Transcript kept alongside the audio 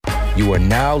You are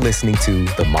now listening to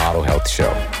The Model Health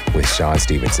Show with Sean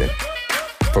Stevenson.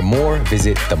 For more,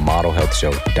 visit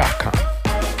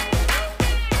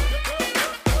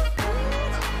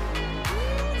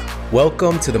themodelhealthshow.com.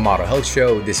 Welcome to The Model Health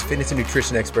Show. This fitness and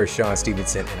nutrition expert, Sean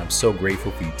Stevenson, and I'm so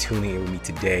grateful for you tuning in with me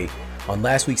today. On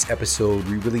last week's episode,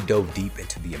 we really dove deep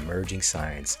into the emerging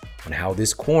science on how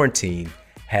this quarantine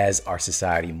has our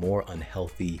society more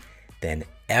unhealthy than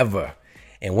ever.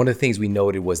 And one of the things we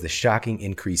noted was the shocking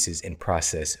increases in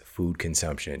processed food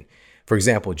consumption. For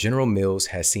example, General Mills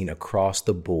has seen across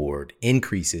the board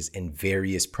increases in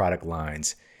various product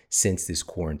lines since this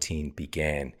quarantine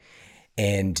began.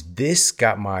 And this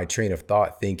got my train of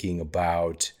thought thinking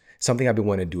about something I've been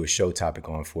wanting to do a show topic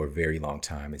on for a very long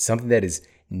time. It's something that is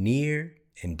near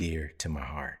and dear to my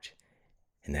heart,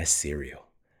 and that's cereal.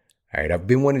 All right, I've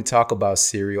been wanting to talk about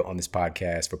cereal on this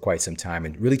podcast for quite some time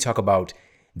and really talk about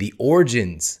the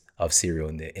origins of cereal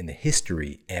and the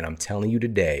history. And I'm telling you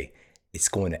today, it's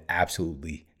going to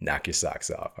absolutely knock your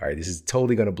socks off. All right, this is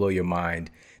totally going to blow your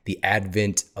mind. The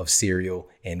advent of cereal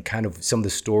and kind of some of the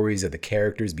stories of the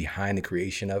characters behind the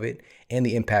creation of it and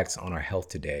the impacts on our health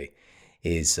today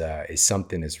is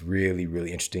something that's really,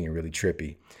 really interesting and really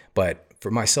trippy. But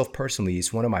for myself personally,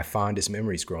 it's one of my fondest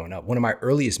memories growing up, one of my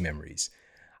earliest memories.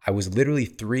 I was literally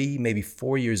 3, maybe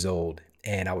 4 years old,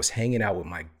 and I was hanging out with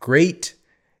my great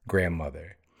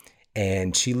grandmother,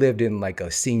 and she lived in like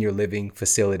a senior living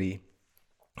facility.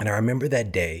 And I remember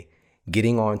that day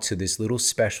getting onto this little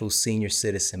special senior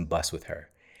citizen bus with her.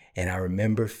 And I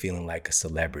remember feeling like a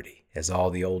celebrity as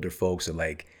all the older folks are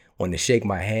like wanting to shake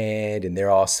my hand and they're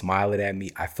all smiling at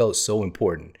me. I felt so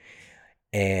important.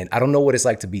 And I don't know what it's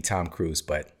like to be Tom Cruise,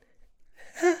 but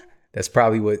that's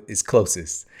probably what is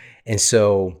closest. And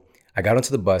so I got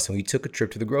onto the bus and we took a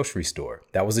trip to the grocery store.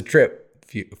 That was a trip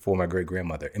for my great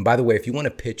grandmother. And by the way, if you want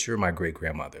to picture my great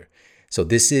grandmother, so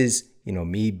this is,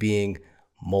 me being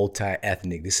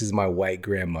multi-ethnic. This is my white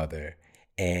grandmother.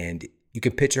 And you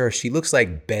can picture her. She looks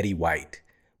like Betty White,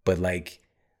 but like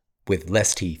with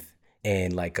less teeth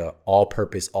and like a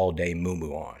all-purpose all-day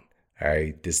muumuu on. All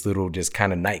right. This little just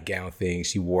kind of nightgown thing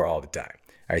she wore all the time.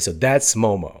 All right. So that's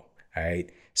Momo. All right.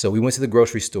 So we went to the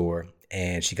grocery store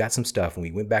and she got some stuff and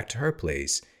we went back to her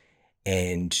place.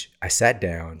 And I sat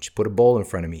down, she put a bowl in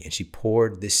front of me and she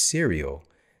poured this cereal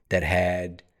that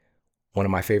had one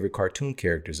of my favorite cartoon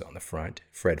characters on the front,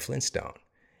 Fred Flintstone.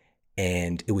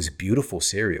 And it was beautiful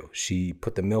cereal. She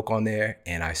put the milk on there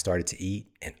and I started to eat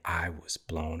and I was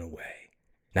blown away.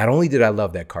 Not only did I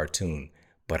love that cartoon,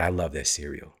 but I love that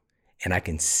cereal. And I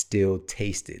can still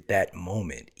taste it, that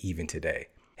moment, even today.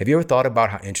 Have you ever thought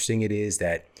about how interesting it is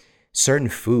that certain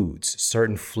foods,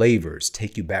 certain flavors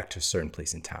take you back to a certain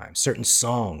place in time. Certain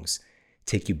songs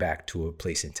take you back to a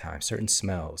place in time. Certain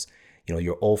smells,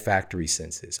 your olfactory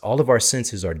senses. All of our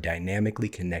senses are dynamically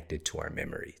connected to our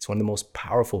memory. It's one of the most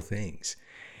powerful things.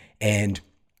 And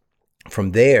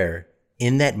from there,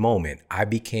 in that moment, I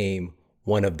became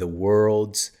one of the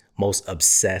world's most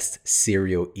obsessed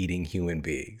cereal eating human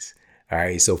beings. All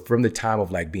right. So from the time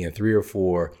of like being 3 or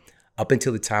 4 up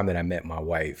until the time that I met my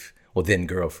wife, well, then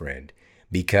girlfriend,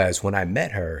 because when I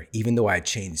met her, even though I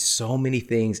changed so many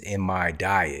things in my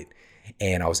diet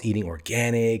and I was eating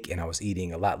organic and I was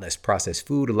eating a lot less processed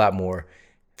food, a lot more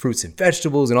fruits and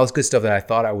vegetables and all this good stuff that I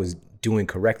thought I was doing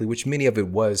correctly, which many of it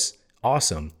was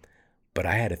awesome. But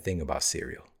I had a thing about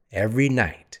cereal. Every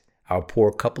night, I would pour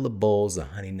a couple of bowls of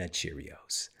Honey Nut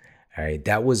Cheerios. All right,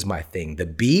 that was my thing. The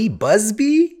bee, Buzz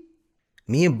Bee,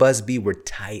 me and Buzz Bee were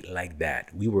tight like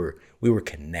that. We were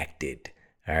connected.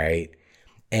 All right.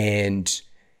 And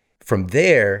from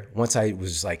there, once I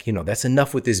was like, that's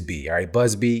enough with this bee. All right,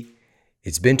 Buzz Bee,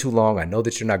 it's been too long. I know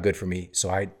that you're not good for me. So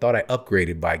I thought I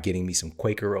upgraded by getting me some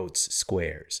Quaker Oats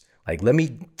squares. Like, let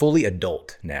me fully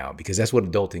adult now, because that's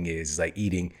what adulting is like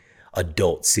eating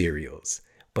adult cereals.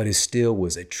 But it still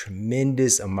was a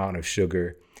tremendous amount of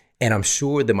sugar. And I'm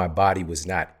sure that my body was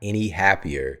not any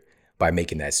happier by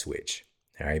making that switch.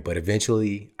 All right. But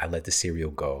eventually I let the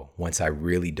cereal go once I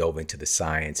really dove into the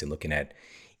science and looking at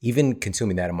even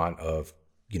consuming that amount of,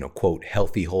 quote,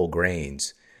 healthy whole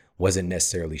grains wasn't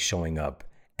necessarily showing up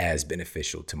as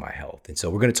beneficial to my health. And so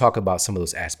we're going to talk about some of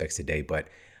those aspects today. But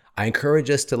I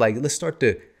encourage us to let's start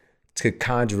to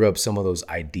conjure up some of those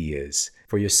ideas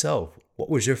for yourself. What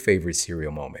was your favorite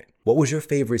cereal moment? What was your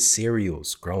favorite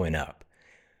cereals growing up?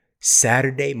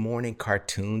 Saturday morning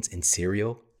cartoons and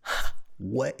cereal?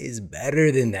 What is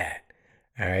better than that?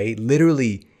 All right.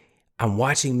 Literally, I'm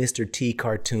watching Mr. T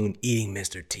cartoon, eating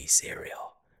Mr. T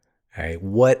cereal. All right.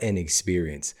 What an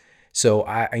experience. So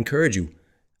I encourage you,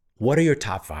 what are your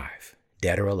top 5,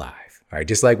 dead or alive? All right,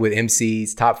 just like with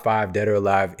MCs, top 5 dead or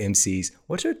alive MCs,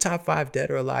 what's your top 5 dead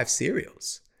or alive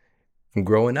cereals from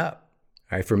growing up?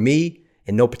 All right, for me,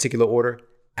 in no particular order,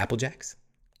 Apple Jacks.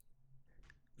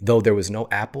 Though there was no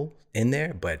apple in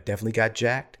there, but definitely got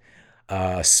jacked.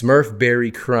 Smurf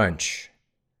Berry Crunch,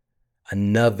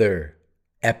 another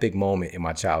epic moment in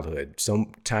my childhood.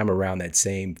 Sometime around that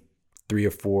same 3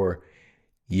 or 4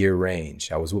 year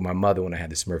range. I was with my mother when I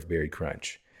had the Smurf Berry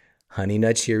Crunch. Honey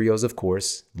Nut Cheerios, of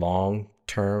course,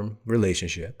 long-term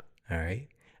relationship. All right,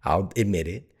 I'll admit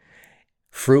it.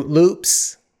 Fruit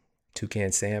Loops,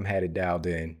 Toucan Sam had it dialed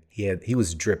in. He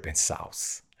was dripping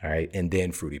sauce. All right, and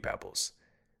then Fruity Pebbles.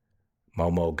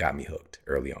 Momo got me hooked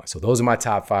early on. So those are my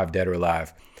top 5 dead or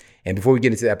alive. And before we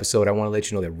get into the episode, I want to let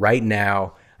you know that right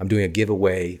now I'm doing a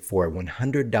giveaway for a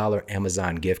 $100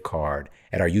 Amazon gift card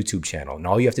at our YouTube channel. And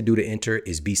all you have to do to enter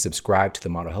is be subscribed to the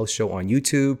Model Health Show on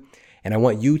YouTube. And I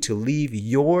want you to leave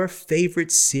your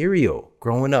favorite cereal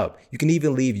growing up. You can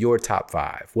even leave your top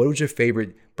 5. What was your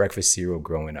favorite breakfast cereal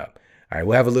growing up? All right,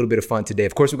 we'll have a little bit of fun today.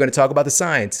 Of course, we're going to talk about the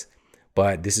science,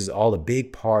 but this is all a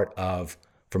big part of,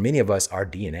 for many of us, our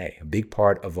DNA, a big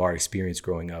part of our experience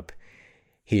growing up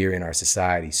here in our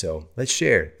society. So let's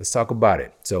share. Let's talk about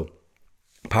it. So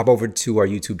pop over to our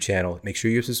YouTube channel. Make sure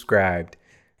you're subscribed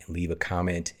and leave a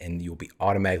comment, and you'll be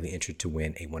automatically entered to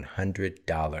win a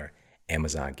 $100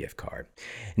 Amazon gift card.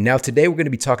 Now, today we're going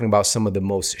to be talking about some of the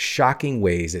most shocking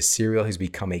ways that cereal has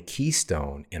become a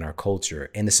keystone in our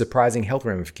culture and the surprising health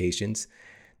ramifications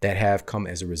that have come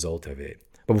as a result of it.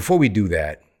 But before we do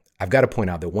that, I've got to point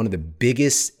out that one of the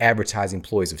biggest advertising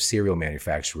ploys of cereal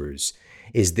manufacturers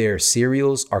is their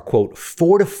cereals are, quote,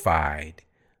 fortified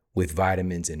with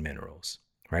vitamins and minerals,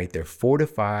 right? They're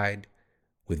fortified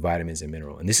with vitamins and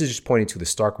minerals. And this is just pointing to the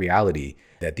stark reality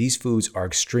that these foods are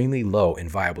extremely low in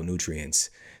viable nutrients.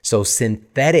 So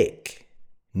synthetic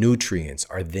nutrients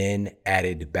are then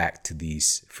added back to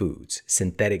these foods,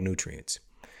 synthetic nutrients.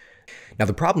 Now,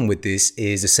 the problem with this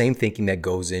is the same thinking that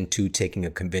goes into taking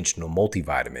a conventional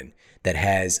multivitamin that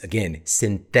has, again,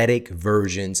 synthetic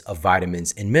versions of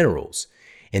vitamins and minerals,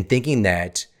 and thinking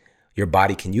that your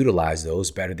body can utilize those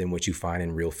better than what you find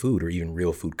in real food or even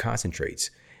real food concentrates.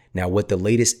 Now, what the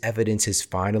latest evidence is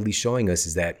finally showing us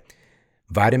is that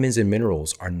vitamins and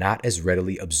minerals are not as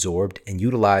readily absorbed and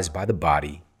utilized by the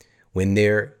body when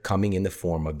they're coming in the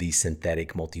form of these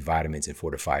synthetic multivitamins and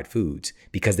fortified foods,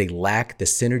 because they lack the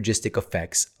synergistic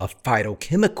effects of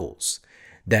phytochemicals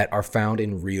that are found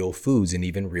in real foods and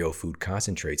even real food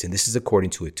concentrates. And this is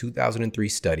according to a 2003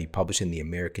 study published in the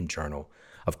American Journal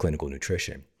of Clinical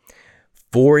Nutrition.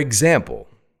 For example,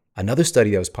 another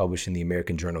study that was published in the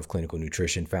American Journal of Clinical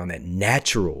Nutrition found that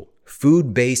natural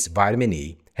food-based vitamin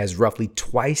E has roughly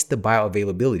twice the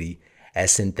bioavailability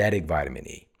as synthetic vitamin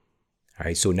E. All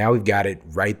right, so now we've got it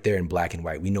right there in black and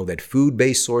white. We know that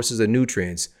food-based sources of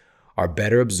nutrients are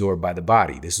better absorbed by the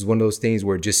body. This is one of those things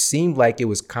where it just seemed like it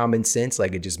was common sense,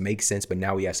 like it just makes sense, but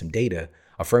now we have some data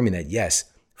affirming that yes,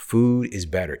 food is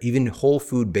better. Even whole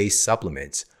food-based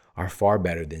supplements are far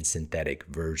better than synthetic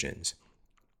versions.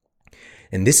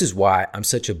 And this is why I'm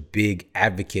such a big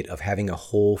advocate of having a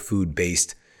whole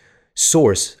food-based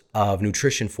source of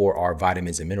nutrition for our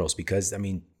vitamins and minerals, because, I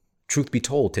mean, truth be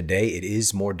told, today it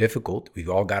is more difficult. We've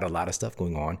all got a lot of stuff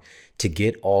going on to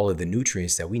get all of the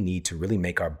nutrients that we need to really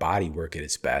make our body work at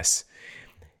its best.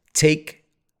 Take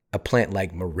a plant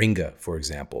like moringa, for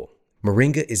example.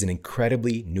 Moringa is an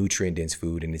incredibly nutrient-dense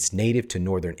food, and it's native to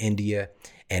northern India,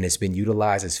 and it's been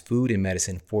utilized as food and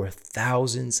medicine for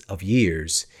thousands of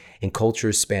years in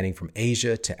cultures spanning from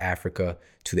Asia to Africa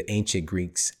to the ancient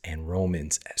Greeks and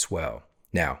Romans as well.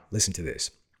 Now, listen to this.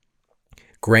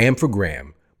 Gram for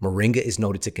gram, moringa is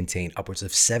noted to contain upwards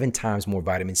of 7 times more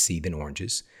vitamin C than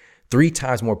oranges, 3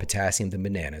 times more potassium than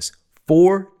bananas,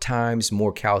 4 times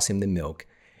more calcium than milk,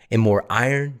 and more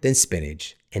iron than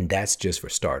spinach, and that's just for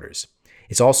starters.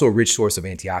 It's also a rich source of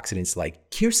antioxidants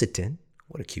like quercetin,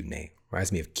 what a cute name,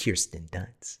 reminds me of Kirsten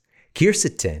Dunst,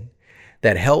 quercetin,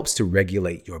 that helps to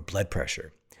regulate your blood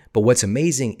pressure. But what's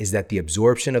amazing is that the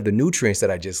absorption of the nutrients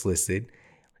that I just listed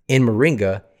in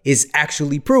moringa is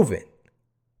actually proven.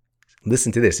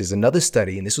 Listen to this. There's another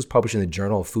study, and this was published in the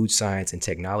Journal of Food Science and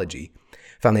Technology,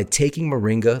 found that taking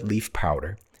moringa leaf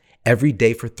powder every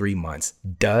day for 3 months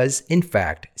does, in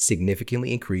fact,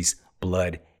 significantly increase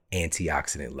blood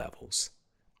antioxidant levels.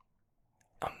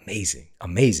 Amazing,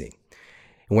 amazing.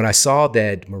 And when I saw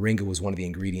that moringa was one of the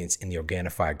ingredients in the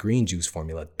Organifi green juice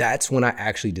formula, that's when I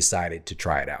actually decided to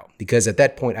try it out. Because at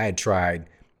that point, I had tried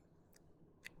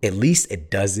at least a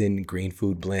dozen green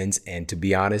food blends. And to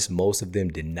be honest, most of them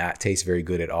did not taste very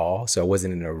good at all. So I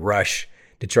wasn't in a rush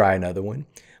to try another one.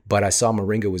 but I saw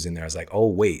moringa was in there. I was like, oh,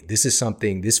 wait,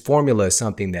 this formula is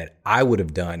something that I would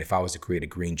have done if I was to create a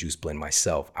green juice blend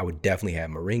myself. I would definitely have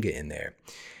moringa in there.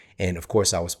 And of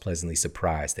course, I was pleasantly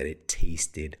surprised that it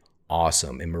tasted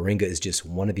awesome. And moringa is just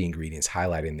one of the ingredients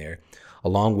highlighted in there,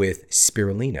 along with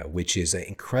spirulina, which is an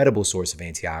incredible source of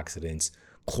antioxidants,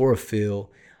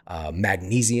 chlorophyll,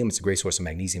 magnesium. It's a great source of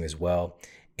magnesium as well.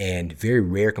 And very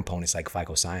rare components like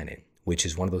phycocyanin, which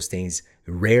is one of those things,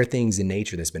 rare things in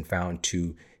nature that's been found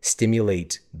to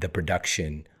stimulate the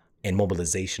production and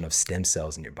mobilization of stem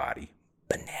cells in your body.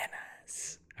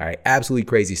 Bananas. All right, absolutely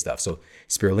crazy stuff. So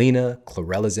spirulina,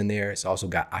 chlorela's in there. It's also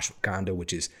got ashwagandha,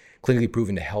 which is clinically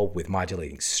proven to help with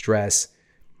modulating stress.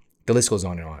 The list goes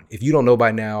on and on. If you don't know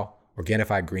by now,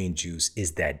 Organifi green juice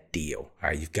is that deal. All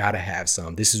right, you've got to have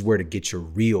some. This is where to get your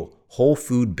real whole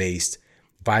food based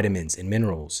vitamins and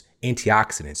minerals,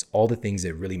 antioxidants, all the things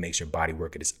that really makes your body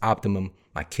work at its optimum.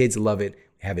 My kids love it.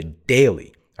 We have it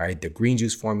daily. All right, the green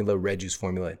juice formula, red juice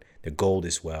formula, the gold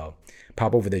as well.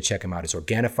 Pop over there, check them out. It's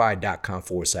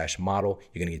Organifi.com/model.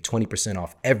 You're going to get 20%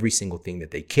 off every single thing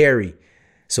that they carry.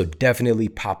 So definitely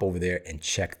pop over there and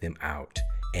check them out.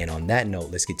 And on that note,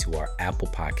 let's get to our Apple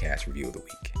Podcast review of the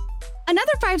week.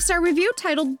 Another 5-star review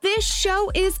titled "This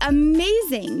Show is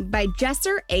Amazing" by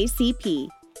Jesser ACP.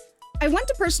 I want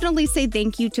to personally say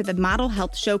thank you to the Model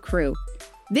Health Show crew.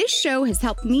 This show has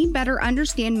helped me better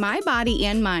understand my body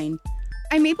and mind.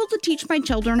 I'm able to teach my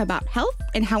children about health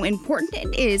and how important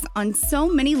it is on so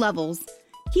many levels.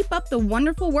 Keep up the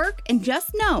wonderful work and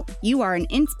just know you are an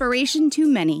inspiration to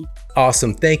many.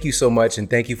 Awesome. Thank you so much. And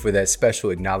thank you for that special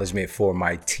acknowledgement for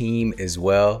my team as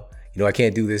well. You know, I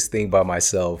can't do this thing by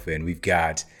myself. And we've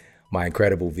got my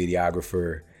incredible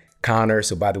videographer, Connor.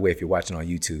 So by the way, if you're watching on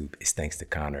YouTube, it's thanks to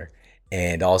Connor.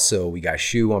 And also we got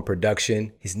Shu on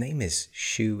production. His name is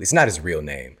Shu. It's not his real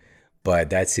name, but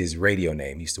that's his radio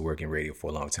name. He used to work in radio for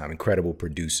a long time. Incredible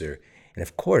producer. And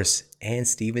of course, Ann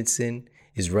Stevenson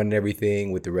is running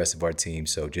everything with the rest of our team.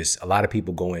 So just a lot of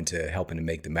people go into helping to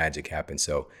make the magic happen.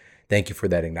 So thank you for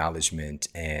that acknowledgement.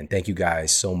 And thank you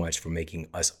guys so much for making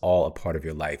us all a part of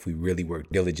your life. We really work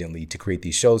diligently to create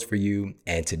these shows for you.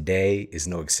 And today is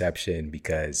no exception,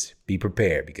 because be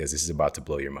prepared, because this is about to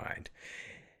blow your mind.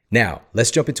 Now,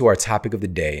 let's jump into our topic of the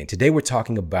day. And today we're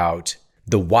talking about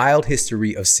the wild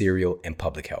history of cereal and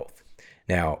public health.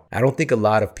 Now, I don't think a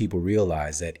lot of people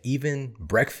realize that even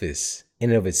breakfast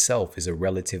in and of itself is a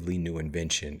relatively new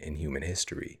invention in human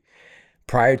history.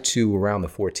 Prior to around the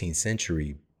 14th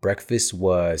century, breakfast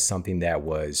was something that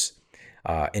was,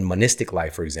 in monistic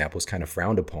life, for example, was kind of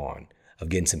frowned upon, of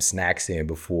getting some snacks in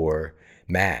before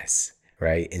mass,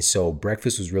 right? And so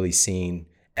breakfast was really seen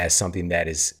as something that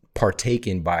is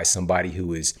partaken by somebody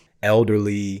who is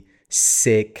elderly,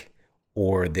 sick,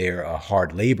 or they're a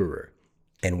hard laborer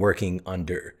and working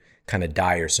under kind of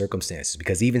dire circumstances.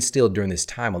 Because even still during this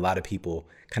time, a lot of people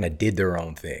kind of did their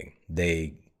own thing.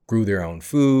 They grew their own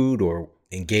food or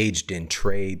engaged in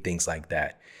trade, things like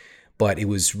that. But it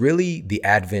was really the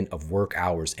advent of work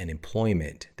hours and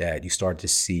employment that you start to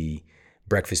see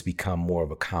breakfast become more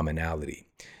of a commonality.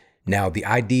 Now, the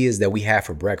ideas that we have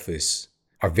for breakfast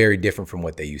are very different from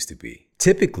what they used to be.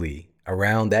 Typically,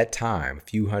 around that time, a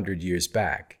few hundred years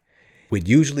back, would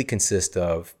usually consist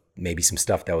of maybe some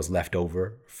stuff that was left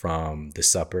over from the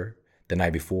supper the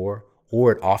night before,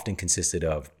 or it often consisted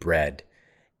of bread,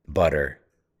 butter,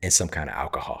 and some kind of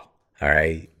alcohol, all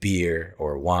right? Beer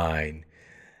or wine.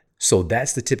 So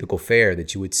that's the typical fare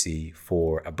that you would see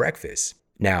for a breakfast.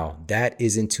 Now, that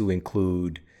isn't to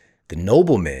include the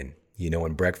noblemen,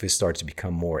 when breakfast starts to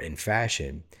become more in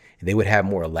fashion. They would have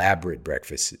more elaborate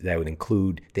breakfasts that would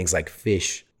include things like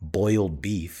fish, boiled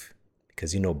beef,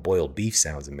 because boiled beef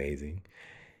sounds amazing,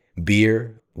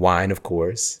 beer, wine, of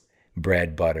course,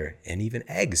 bread, butter, and even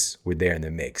eggs were there in the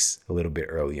mix a little bit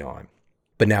early on.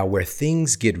 But now where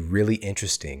things get really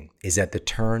interesting is at the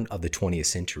turn of the 20th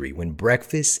century, when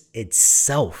breakfast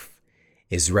itself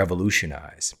is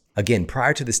revolutionized. Again,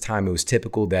 prior to this time, it was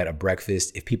typical that a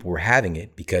breakfast, if people were having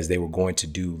it because they were going to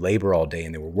do labor all day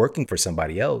and they were working for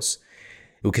somebody else,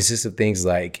 it would consist of things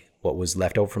like what was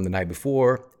left over from the night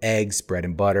before, eggs, bread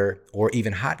and butter, or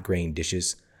even hot grain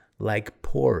dishes like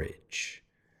porridge.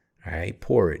 All right,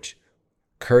 porridge.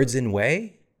 Curds and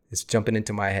whey is jumping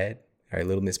into my head. All right,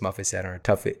 Little Miss Muffet sat on her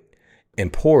tuffet.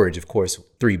 And porridge, of course,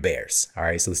 Three Bears. All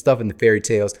right, so the stuff in the fairy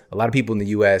tales, a lot of people in the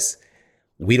US,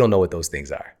 we don't know what those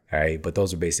things are. All right, but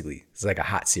those are basically, it's like a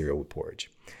hot cereal with porridge.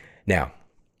 Now,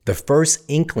 the first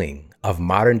inkling of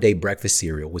modern day breakfast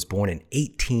cereal was born in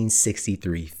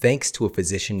 1863, thanks to a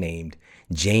physician named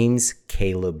James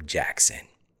Caleb Jackson.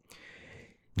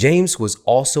 James was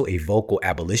also a vocal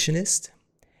abolitionist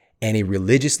and a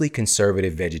religiously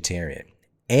conservative vegetarian.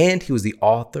 And he was the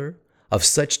author of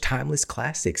such timeless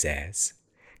classics as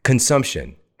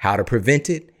Consumption, How to Prevent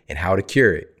It and How to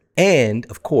Cure It. And,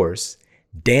 of course,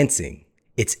 Dancing,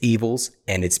 Its Evils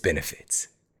and Its Benefits.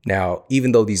 Now,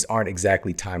 even though these aren't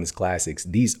exactly timeless classics,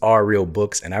 these are real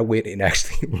books. And I went and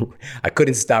actually, I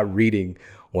couldn't stop reading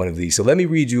one of these. So let me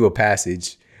read you a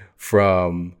passage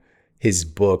from his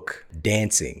book,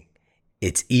 Dancing,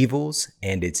 Its Evils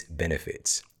and Its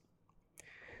Benefits.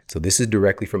 So this is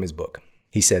directly from his book.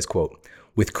 He says, quote,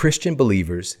 "With Christian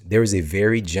believers, there is a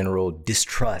very general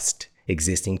distrust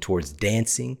existing towards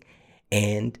dancing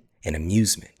and an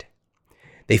amusement.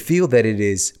 They feel that it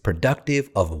is productive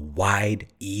of wide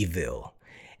evil,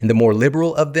 and the more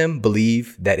liberal of them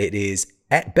believe that it is,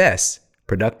 at best,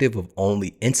 productive of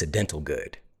only incidental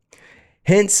good.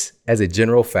 Hence, as a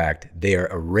general fact, they are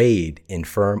arrayed in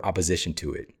firm opposition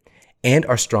to it, and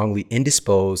are strongly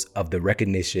indisposed of the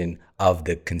recognition of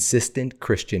the consistent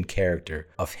Christian character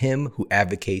of him who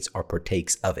advocates or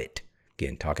partakes of it."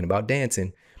 Again, talking about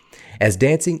dancing. "As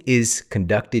dancing is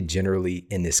conducted generally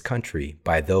in this country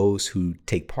by those who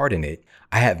take part in it,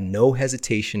 I have no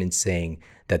hesitation in saying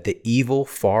that the evil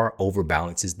far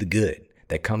overbalances the good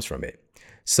that comes from it,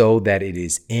 so that it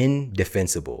is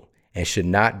indefensible and should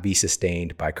not be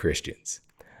sustained by Christians.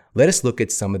 Let us look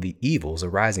at some of the evils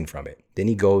arising from it." Then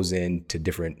he goes into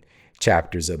different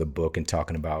chapters of the book and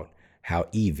talking about how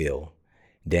evil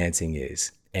dancing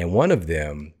is. And one of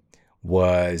them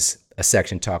was a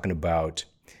section talking about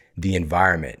the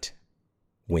environment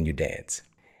when you dance.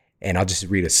 And I'll just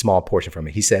read a small portion from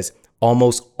it. He says,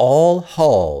 "Almost all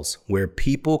halls where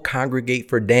people congregate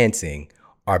for dancing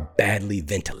are badly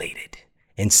ventilated.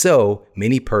 And so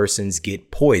many persons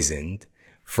get poisoned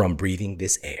from breathing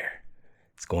this air."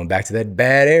 It's going back to that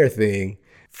bad air thing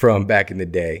from back in the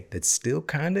day that still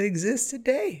kind of exists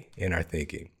today in our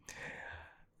thinking.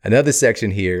 Another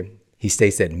section here, he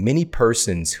states that many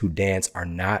persons who dance are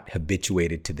not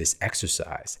habituated to this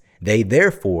exercise. They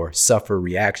therefore suffer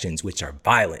reactions which are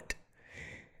violent.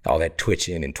 All that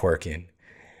twitching and twerking.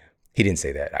 He didn't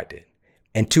say that, I did.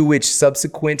 "And to which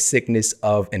subsequent sickness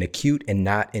of an acute and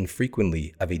not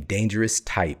infrequently of a dangerous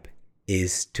type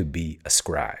is to be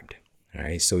ascribed." All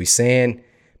right, so he's saying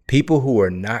people who are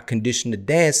not conditioned to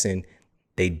dancing,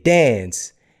 they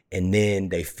dance and then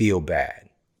they feel bad.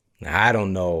 Now, I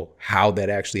don't know how that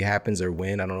actually happens or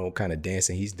when. I don't know what kind of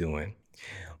dancing he's doing.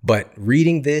 But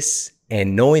reading this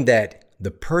and knowing that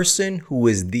the person who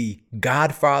is the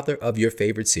godfather of your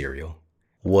favorite cereal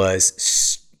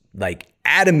was like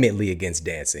adamantly against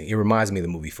dancing. It reminds me of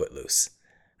the movie Footloose.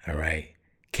 All right.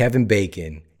 Kevin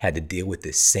Bacon had to deal with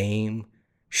the same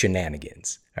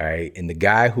shenanigans. All right. And the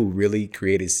guy who really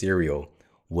created cereal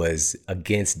was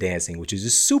against dancing, which is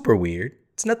just super weird.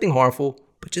 It's nothing harmful,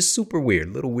 but just super weird,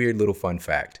 little fun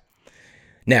fact.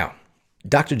 Now,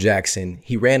 Dr. Jackson,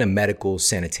 he ran a medical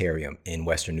sanitarium in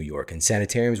Western New York. And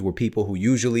sanitariums were people who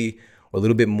usually were a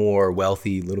little bit more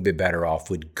wealthy, a little bit better off,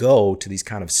 would go to these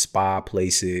kind of spa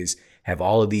places, have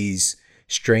all of these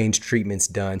strange treatments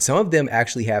done. Some of them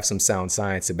actually have some sound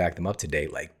science to back them up today,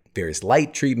 like various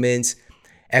light treatments,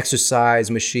 exercise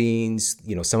machines.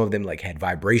 You know, some of them like had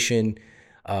vibration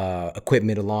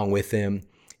equipment along with them,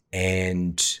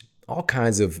 and all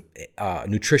kinds of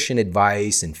nutrition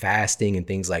advice and fasting and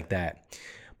things like that.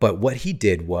 But what he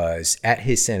did was, at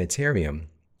his sanitarium,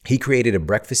 he created a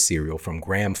breakfast cereal from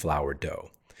graham flour dough.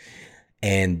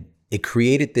 And it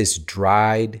created this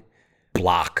dried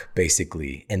block,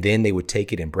 basically. And then they would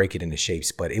take it and break it into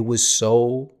shapes. But it was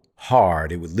so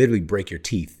hard, it would literally break your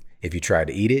teeth if you tried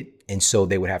to eat it. And so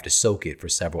they would have to soak it for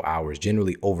several hours,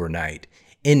 generally overnight,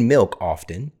 in milk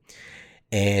often.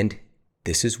 And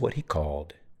this is what he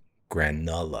called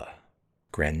granola.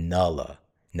 Granola.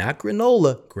 Not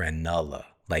granola, granola,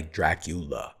 like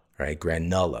Dracula, right?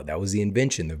 Granola. That was the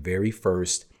invention. The very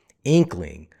first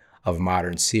inkling of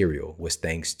modern cereal was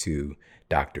thanks to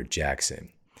Dr. Jackson.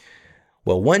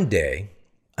 Well, one day,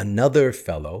 another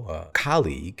fellow, a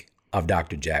colleague of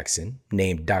Dr. Jackson,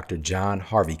 named Dr. John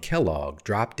Harvey Kellogg,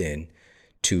 dropped in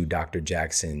to Dr.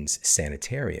 Jackson's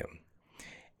sanitarium.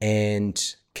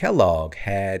 And Kellogg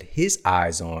had his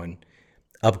eyes on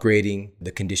upgrading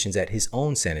the conditions at his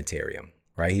own sanitarium,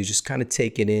 right? He was just kind of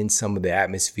taking in some of the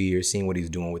atmosphere, seeing what he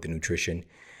was doing with the nutrition.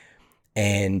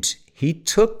 And he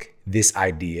took this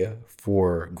idea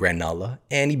for granola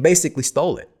and he basically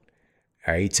stole it.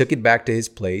 All right, he took it back to his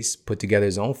place, put together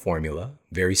his own formula,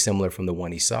 very similar from the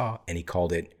one he saw, and he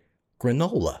called it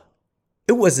granola.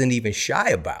 It wasn't even shy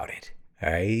about it.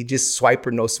 All right, he just swipe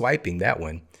or no swiping, that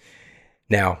one.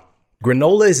 Now,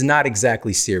 granola is not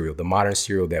exactly cereal, the modern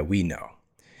cereal that we know.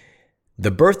 The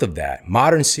birth of that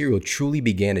modern cereal truly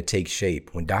began to take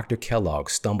shape when Dr. Kellogg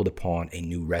stumbled upon a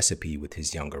new recipe with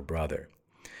his younger brother.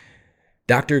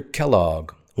 Dr.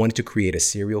 Kellogg wanted to create a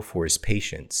cereal for his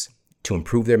patients to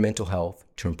improve their mental health,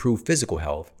 to improve physical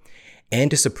health,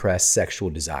 and to suppress sexual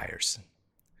desires.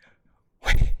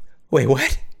 Wait,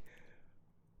 what?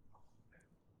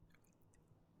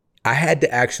 I had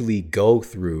to actually go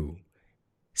through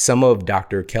some of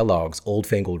Dr. Kellogg's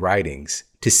old-fangled writings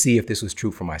to see if this was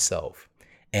true for myself.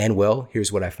 And well,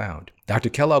 here's what I found. Dr.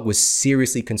 Kellogg was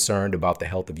seriously concerned about the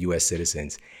health of U.S.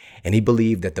 citizens, and he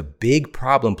believed that the big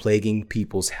problem plaguing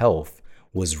people's health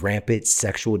was rampant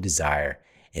sexual desire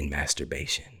and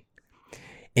masturbation.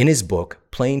 In his book,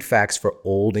 Plain Facts for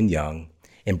Old and Young,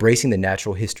 Embracing the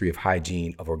Natural History of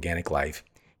Hygiene of Organic Life,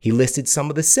 he listed some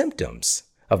of the symptoms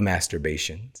of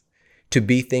masturbation to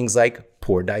be things like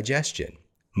poor digestion,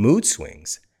 mood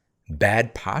swings,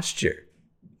 bad posture,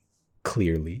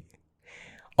 clearly.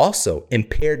 Also,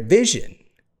 impaired vision,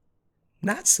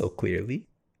 not so clearly,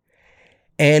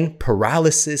 and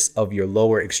paralysis of your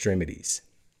lower extremities.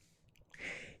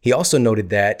 He also noted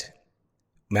that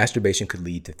masturbation could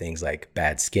lead to things like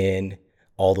bad skin,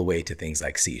 all the way to things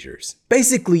like seizures.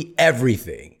 Basically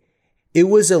everything. It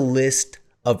was a list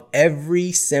of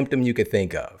every symptom you could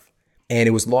think of. And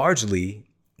it was largely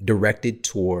directed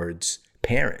towards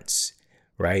parents,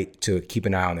 right? To keep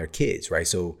an eye on their kids, right?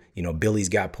 So, Billy's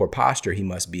got poor posture. He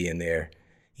must be in there,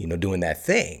 doing that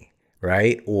thing,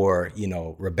 right? Or,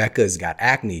 Rebecca's got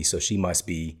acne, so she must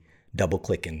be double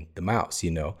clicking the mouse,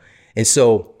 And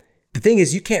so the thing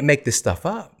is, you can't make this stuff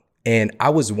up. And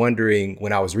I was wondering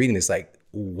when I was reading this, like,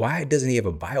 why doesn't he have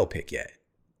a biopic yet?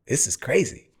 This is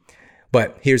crazy.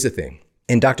 But here's the thing.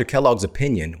 In Dr. Kellogg's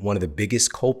opinion, one of the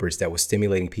biggest culprits that was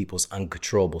stimulating people's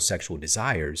uncontrollable sexual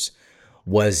desires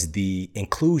was the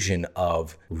inclusion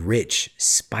of rich,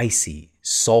 spicy,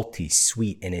 salty,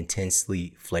 sweet, and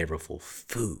intensely flavorful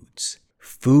foods.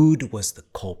 Food was the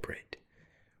culprit,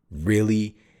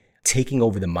 really taking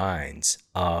over the minds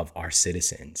of our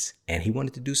citizens. And he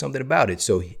wanted to do something about it.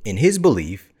 So in his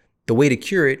belief, the way to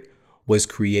cure it was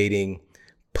creating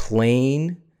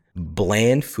plain,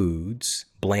 bland foods,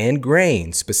 bland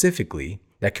grains specifically,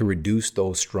 that could reduce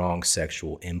those strong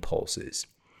sexual impulses.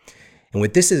 And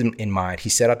with this in mind, he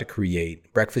set out to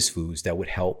create breakfast foods that would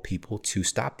help people to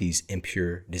stop these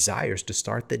impure desires to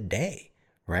start the day,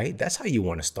 right? That's how you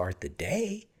want to start the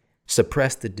day.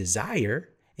 Suppress the desire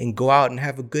and go out and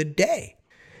have a good day.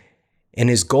 And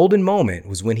his golden moment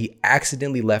was when he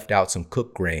accidentally left out some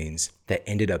cooked grains that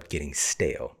ended up getting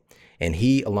stale. And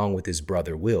he, along with his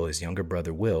brother Will, his younger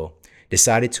brother Will,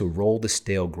 decided to roll the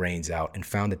stale grains out and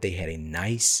found that they had a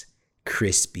nice,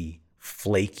 crispy,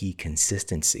 flaky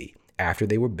consistency after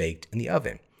they were baked in the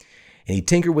oven. And he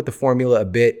tinkered with the formula a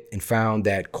bit and found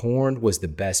that corn was the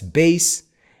best base.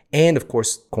 And of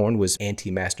course, corn was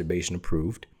anti-masturbation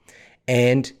approved.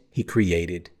 And he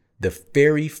created the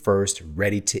very first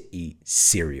ready-to-eat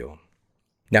cereal.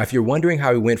 Now, if you're wondering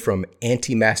how he went from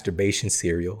anti-masturbation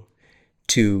cereal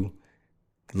to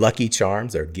Lucky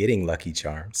Charms or getting Lucky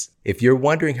Charms, if you're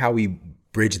wondering how we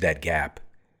bridge that gap,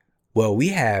 well, we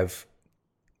have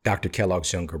Dr.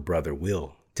 Kellogg's younger brother,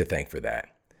 Will, to thank for that.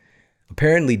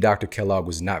 Apparently, Dr. Kellogg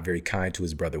was not very kind to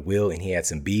his brother, Will, and he had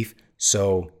some beef,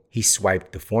 so he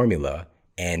swiped the formula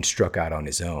and struck out on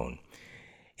his own.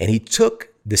 And he took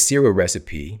the cereal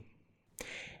recipe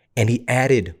and he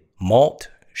added malt,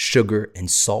 sugar, and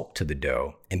salt to the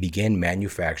dough and began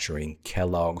manufacturing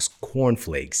Kellogg's Corn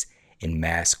Flakes in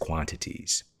mass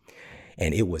quantities.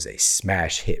 And it was a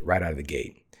smash hit right out of the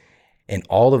gate. And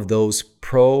all of those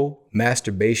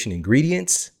pro-masturbation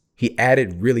ingredients he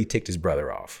added really ticked his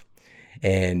brother off.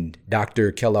 And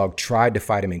Dr. Kellogg tried to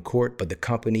fight him in court, but the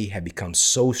company had become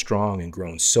so strong and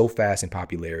grown so fast in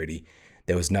popularity,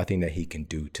 there was nothing that he can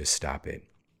do to stop it.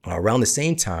 Around the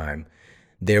same time,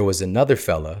 there was another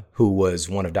fella who was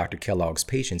one of Dr. Kellogg's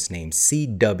patients named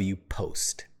C.W.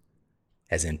 Post,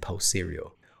 as in Post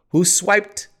cereal, who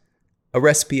swiped a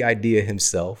recipe idea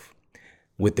himself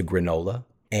with the granola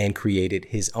and created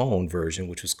his own version,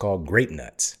 which was called Grape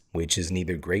Nuts, which is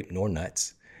neither grape nor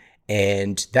nuts.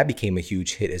 And that became a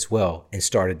huge hit as well and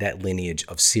started that lineage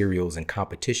of cereals and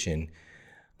competition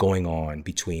going on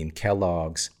between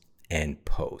Kellogg's and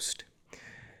Post.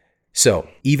 So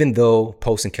even though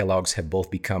Post and Kellogg's have both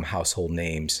become household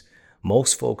names,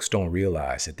 most folks don't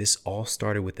realize that this all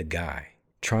started with a guy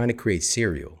trying to create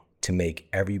cereal to make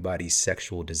everybody's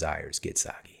sexual desires get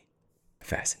soggy.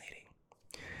 Fascinating.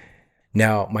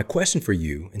 Now, my question for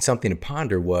you and something to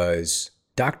ponder was,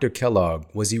 Dr. Kellogg,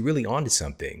 was he really onto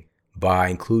something? By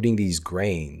including these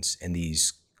grains and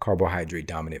these carbohydrate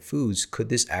dominant foods, could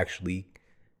this actually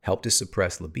help to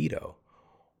suppress libido?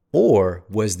 Or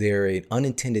was there an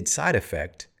unintended side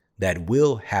effect that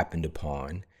Will happened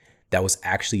upon that was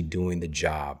actually doing the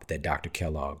job that Dr.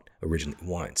 Kellogg originally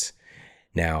wants?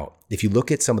 Now, if you look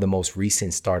at some of the most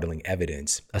recent startling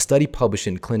evidence, a study published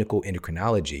in Clinical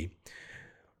Endocrinology,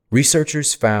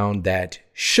 researchers found that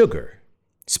sugar,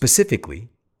 specifically,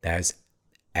 as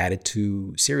added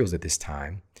to cereals at this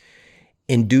time,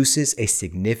 induces a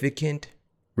significant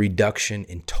reduction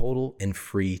in total and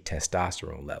free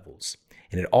testosterone levels.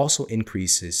 And it also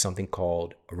increases something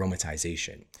called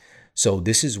aromatization. So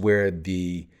this is where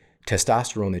the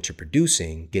testosterone that you're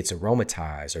producing gets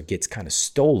aromatized or gets kind of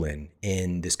stolen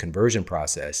in this conversion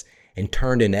process and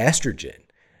turned into estrogen.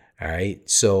 All right.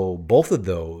 So both of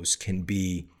those can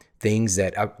be things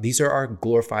that these are our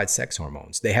glorified sex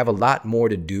hormones. They have a lot more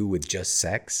to do with just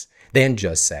sex than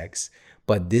just sex,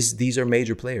 but these are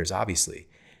major players, obviously.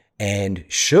 And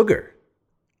sugar,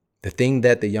 the thing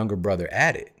that the younger brother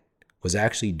added, was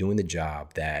actually doing the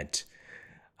job that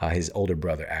his older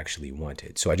brother actually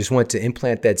wanted. So I just want to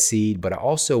implant that seed, but I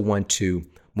also want to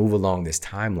move along this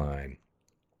timeline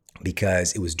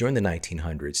because it was during the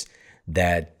 1900s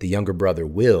that the younger brother,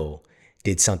 Will,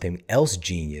 did something else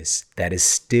genius that is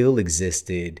still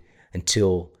existed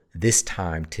until this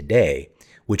time today,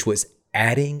 which was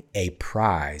adding a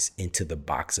prize into the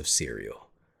box of cereal.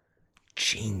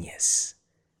 Genius.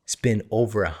 It's been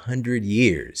over 100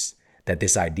 years that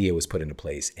this idea was put into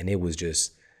place, and it was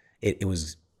just, it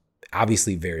was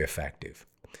obviously very effective.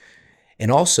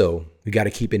 And also, we got to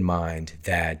keep in mind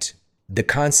that the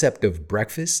concept of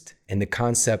breakfast and the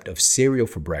concept of cereal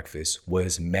for breakfast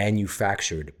was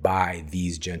manufactured by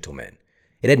these gentlemen.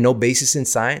 It had no basis in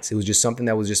science. It was just something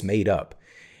that was just made up.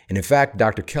 And in fact,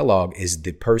 Dr. Kellogg is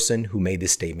the person who made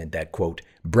this statement that, quote,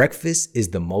 breakfast is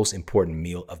the most important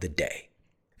meal of the day.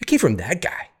 It came from that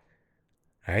guy.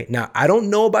 All right. Now, I don't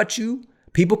know about you.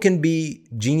 People can be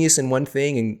genius in one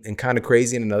thing and kind of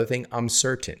crazy in another thing, I'm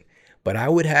certain. But I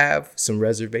would have some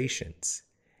reservations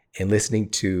in listening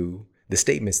to the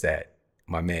statements that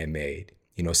my man made,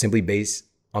 simply based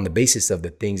on the basis of the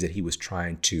things that he was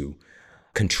trying to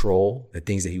control, the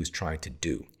things that he was trying to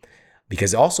do.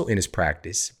 Because also in his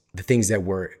practice, the things that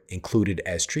were included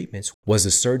as treatments was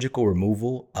the surgical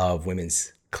removal of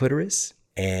women's clitoris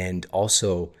and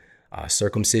also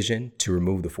circumcision to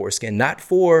remove the foreskin, not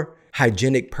for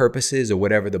hygienic purposes or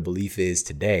whatever the belief is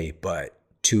today, but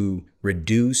to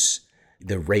reduce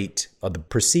the rate or the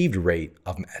perceived rate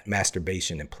of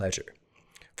masturbation and pleasure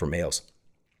for males.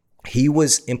 He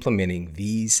was implementing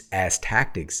these as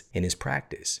tactics in his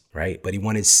practice, right? But he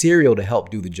wanted cereal to help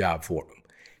do the job for him.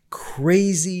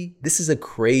 Crazy. This is a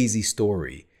crazy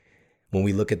story when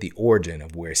we look at the origin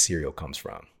of where cereal comes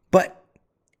from. But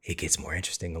it gets more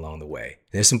interesting along the way.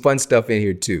 There's some fun stuff in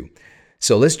here too.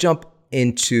 So let's jump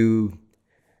into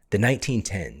the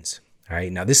 1910s. All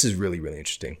right. Now, this is really, really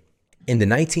interesting. In the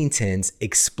 1910s,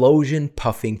 explosion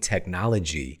puffing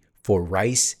technology for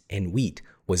rice and wheat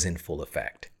was in full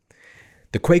effect.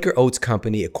 The Quaker Oats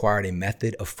Company acquired a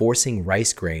method of forcing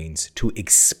rice grains to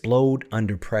explode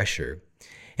under pressure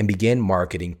and began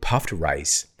marketing puffed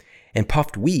rice and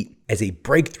puffed wheat as a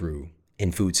breakthrough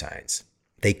in food science.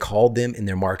 They called them in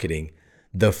their marketing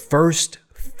the first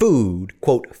food,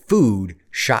 quote, food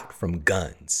shot from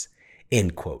guns,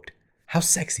 end quote. How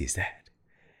sexy is that,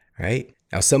 right?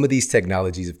 Now, some of these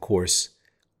technologies, of course,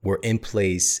 were in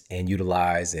place and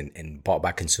utilized and bought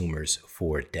by consumers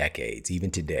for decades,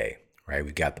 even today, right?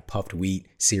 We've got the puffed wheat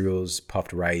cereals,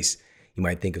 puffed rice. You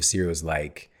might think of cereals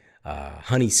like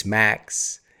Honey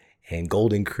Smacks and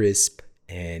Golden Crisp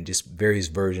and just various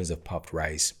versions of puffed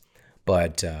rice.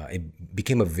 But it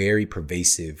became a very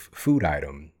pervasive food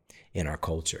item in our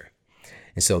culture.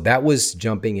 And so that was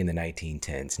jumping in the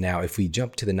 1910s. Now, if we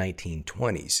jump to the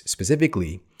 1920s,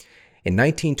 specifically in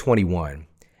 1921,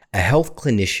 a health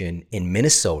clinician in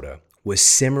Minnesota was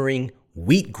simmering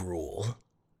wheat gruel,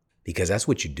 because that's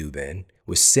what you do then,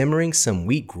 was simmering some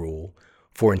wheat gruel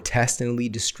for intestinally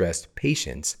distressed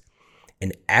patients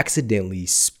and accidentally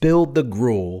spilled the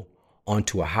gruel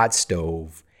onto a hot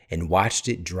stove and watched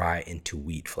it dry into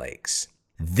wheat flakes.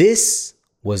 This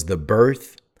was the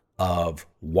birth of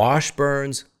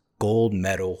Washburn's Gold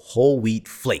Medal whole wheat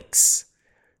flakes,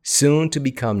 soon to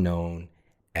become known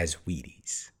as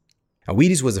Wheaties. Now,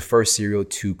 Wheaties was the first cereal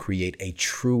to create a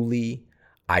truly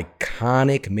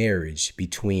iconic marriage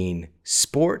between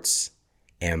sports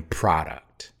and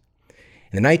product.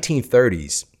 In the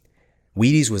 1930s,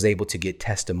 Wheaties was able to get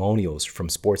testimonials from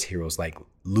sports heroes like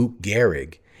Luke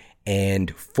Gehrig and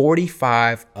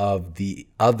 45 of the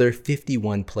other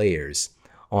 51 players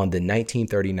on the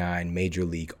 1939 Major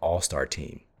League All-Star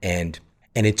team. And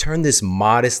And it turned this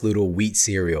modest little wheat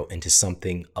cereal into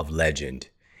something of legend.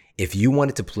 If you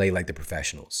wanted to play like the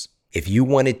professionals, if you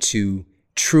wanted to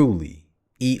truly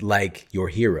eat like your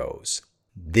heroes,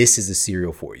 this is a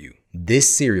cereal for you.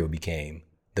 This cereal became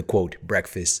the quote,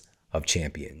 breakfast of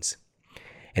champions.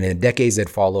 And in the decades that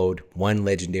followed, one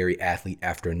legendary athlete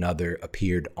after another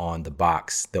appeared on the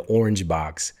box, the orange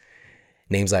box.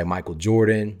 Names like Michael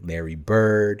Jordan, Larry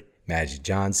Bird, Magic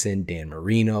Johnson, Dan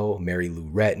Marino, Mary Lou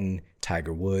Retton,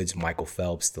 Tiger Woods, Michael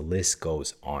Phelps, the list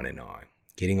goes on and on.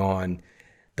 Getting on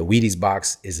the Wheaties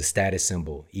box is a status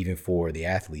symbol, even for the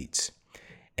athletes.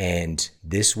 And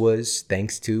this was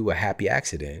thanks to a happy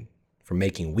accident for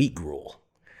making wheat gruel.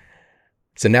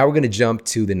 So now we're going to jump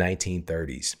to the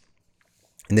 1930s.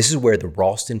 And this is where the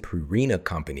Ralston Purina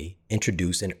Company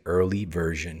introduced an early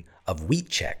version of wheat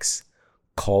checks,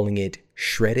 calling it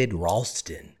Shredded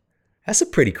Ralston. That's a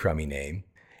pretty crummy name.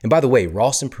 And by the way,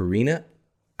 Ralston Purina,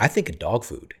 I think of dog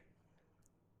food.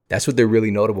 That's what they're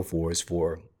really notable for, is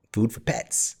for food for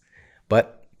pets.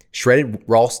 But Shredded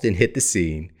Ralston hit the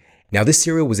scene. Now, this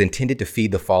cereal was intended to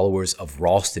feed the followers of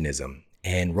Ralstonism.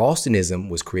 And Ralstonism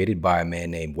was created by a man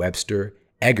named Webster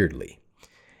Eggardly.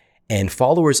 And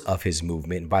followers of his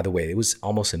movement, and by the way, it was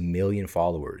almost 1 million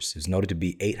followers. It was noted to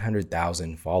be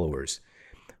 800,000 followers,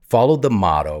 followed the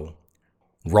motto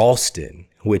Ralston,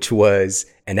 which was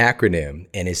an acronym,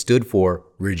 and it stood for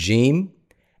regime,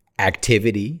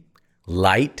 activity,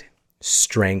 light,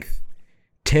 strength,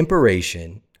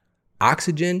 temperation,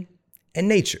 oxygen, and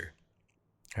nature.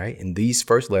 All right, and these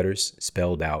first letters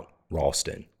spelled out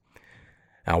Ralston.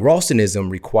 Now, Ralstonism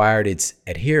required its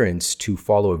adherents to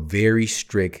follow a very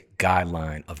strict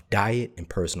guideline of diet and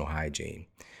personal hygiene.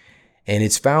 And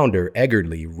its founder,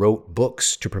 Eggardly, wrote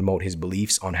books to promote his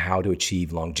beliefs on how to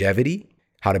achieve longevity,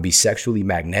 how to be sexually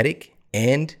magnetic,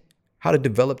 and how to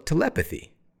develop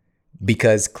telepathy.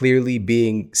 Because clearly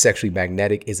being sexually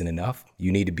magnetic isn't enough.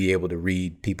 You need to be able to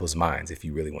read people's minds if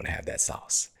you really want to have that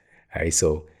sauce. All right,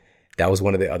 so that was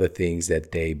one of the other things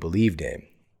that they believed in.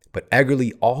 But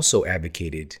Eggardly also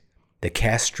advocated the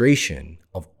castration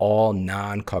of all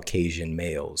non-Caucasian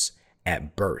males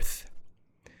at birth.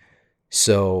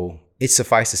 So it's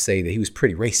suffice to say that he was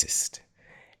pretty racist.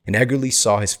 And Eggardly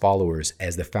saw his followers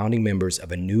as the founding members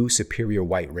of a new superior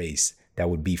white race that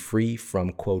would be free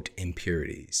from, quote,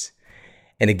 impurities.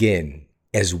 And again,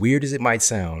 as weird as it might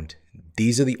sound,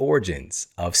 these are the origins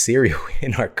of cereal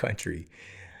in our country.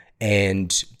 And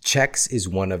Chex is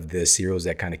one of the cereals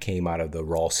that kind of came out of the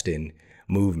Ralston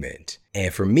movement.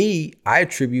 And for me, I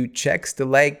attribute Chex to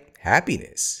like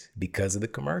happiness because of the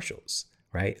commercials,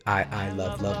 right? I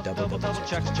love double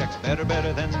Chex,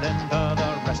 better than the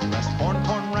rest. Corn,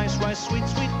 rice, sweet,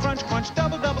 crunch,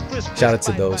 double, crisp. Shout out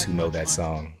to those who know that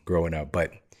song growing up.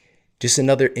 But just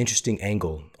another interesting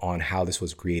angle on how this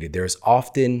was created. There's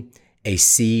often a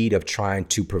seed of trying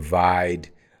to provide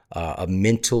a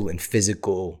mental and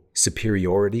physical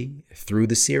superiority through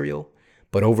the cereal.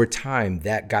 But over time,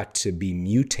 that got to be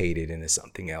mutated into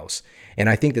something else. And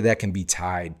I think that that can be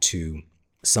tied to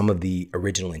some of the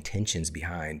original intentions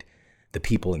behind the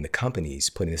people in the companies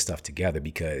putting this stuff together,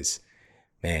 because,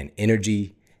 man,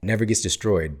 energy never gets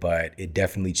destroyed, but it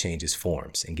definitely changes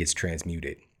forms and gets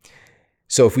transmuted.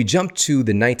 So if we jump to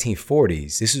the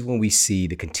 1940s, this is when we see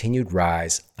the continued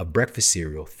rise of breakfast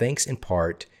cereal, thanks in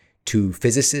part to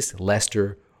physicist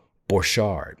Lester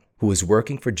Borchardt, who was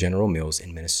working for General Mills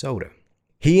in Minnesota.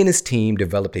 He and his team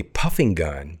developed a puffing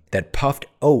gun that puffed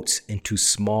oats into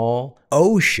small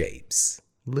O shapes,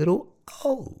 little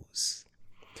O's.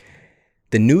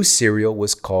 The new cereal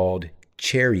was called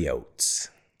Cherry Oats,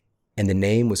 and the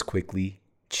name was quickly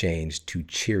changed to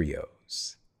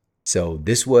Cheerios. So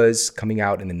this was coming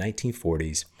out in the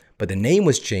 1940s, but the name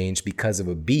was changed because of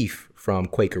a beef from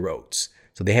Quaker Oats.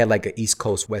 So they had like an East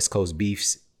Coast, West Coast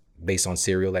beefs based on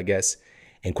cereal, I guess.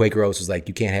 And Quaker Oats was like,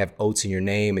 you can't have oats in your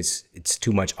name. It's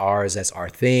too much ours. That's our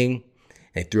thing.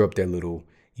 And they threw up their little,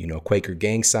 Quaker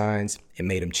gang signs and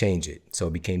made them change it. So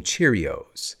it became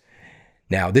Cheerios.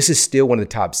 Now, this is still one of the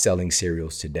top selling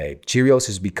cereals today. Cheerios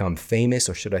has become famous,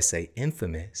 or should I say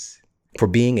infamous, for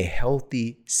being a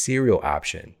healthy cereal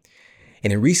option.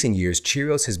 And in recent years,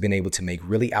 Cheerios has been able to make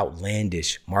really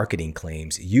outlandish marketing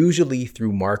claims, usually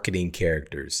through marketing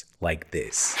characters like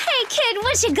this. Hey kid,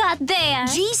 what you got there?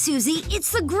 Gee, Susie,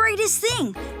 it's the greatest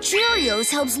thing. Cheerios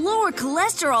helps lower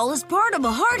cholesterol as part of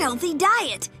a heart-healthy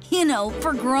diet.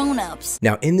 For grown-ups.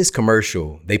 Now, in this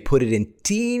commercial, they put it in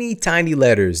teeny tiny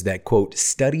letters that, quote,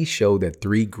 studies show that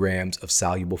 3 grams of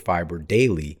soluble fiber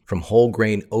daily from whole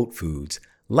grain oat foods,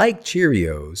 like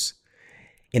Cheerios,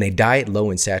 in a diet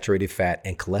low in saturated fat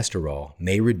and cholesterol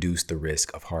may reduce the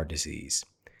risk of heart disease.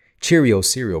 Cheerios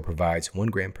cereal provides 1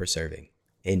 gram per serving,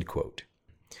 end quote.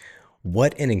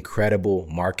 What an incredible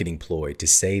marketing ploy to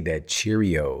say that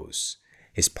Cheerios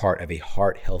is part of a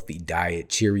heart-healthy diet.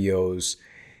 Cheerios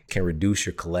can reduce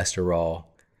your cholesterol.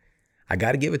 I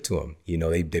got to give it to them. You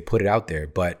know, they put it out there,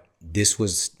 but this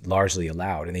was largely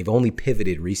allowed, and they've only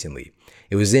pivoted recently.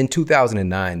 It was in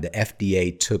 2009, the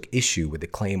FDA took issue with the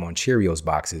claim on Cheerios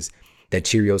boxes that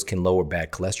Cheerios can lower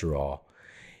bad cholesterol.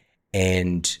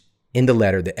 And in the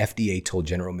letter, the FDA told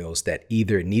General Mills that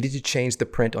either it needed to change the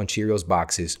print on Cheerios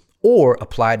boxes or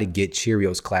apply to get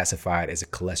Cheerios classified as a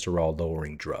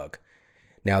cholesterol-lowering drug.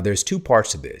 Now, there's 2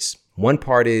 parts to this. One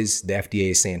part is the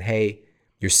FDA is saying, hey,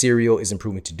 your cereal isn't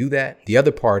proven to do that. The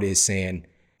other part is saying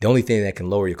the only thing that can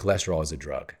lower your cholesterol is a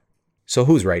drug. So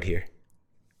who's right here?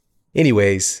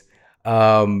 Anyways,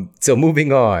 so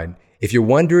moving on. If you're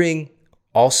wondering,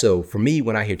 also, for me,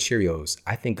 when I hear Cheerios,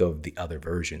 I think of the other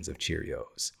versions of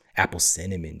Cheerios. Apple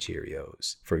cinnamon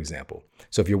Cheerios, for example.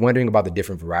 So if you're wondering about the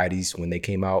different varieties when they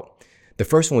came out, the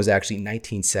first one was actually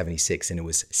 1976, and it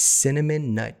was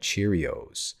Cinnamon Nut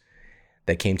Cheerios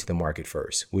that came to the market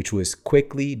first, which was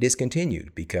quickly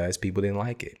discontinued because people didn't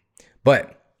like it.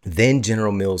 But then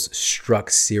General Mills struck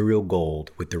cereal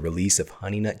gold with the release of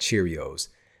Honey Nut Cheerios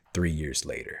 3 years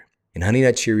later. And Honey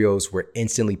Nut Cheerios were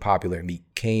instantly popular and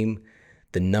became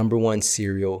the #1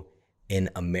 cereal in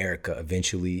America,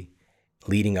 eventually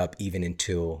leading up even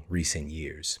until recent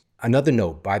years. Another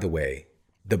note, by the way,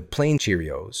 the plain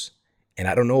Cheerios, and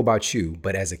I don't know about you,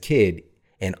 but as a kid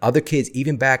and other kids,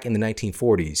 even back in the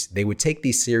 1940s, they would take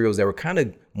these cereals that were kind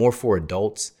of more for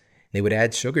adults, and they would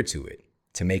add sugar to it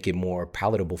to make it more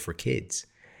palatable for kids.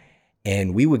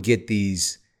 And we would get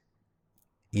these,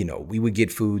 we would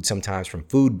get food sometimes from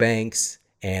food banks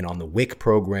and on the WIC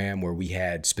program where we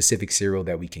had specific cereal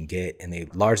that we can get, and they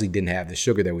largely didn't have the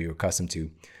sugar that we were accustomed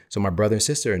to. So my brother and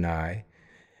sister and I,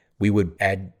 we would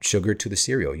add sugar to the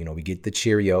cereal. We get the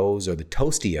Cheerios or the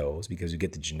Toastios because we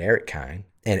get the generic kind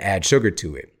and add sugar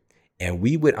to it. And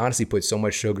we would honestly put so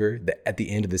much sugar that at the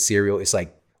end of the cereal, it's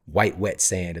like white, wet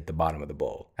sand at the bottom of the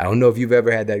bowl. I don't know if you've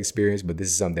ever had that experience, but this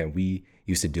is something that we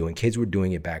used to do, and kids were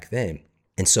doing it back then.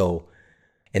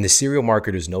 And the cereal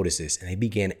marketers noticed this, and they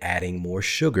began adding more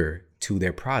sugar to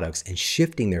their products and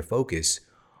shifting their focus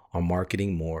on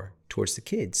marketing more towards the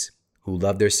kids who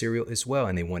love their cereal as well,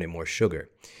 and they wanted more sugar.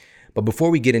 But before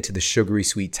we get into the sugary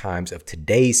sweet times of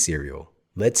today's cereal,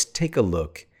 let's take a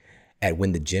look at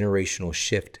when the generational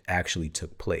shift actually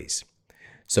took place.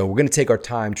 So we're going to take our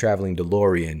time traveling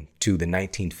DeLorean to the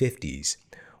 1950s,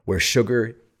 where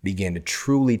sugar began to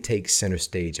truly take center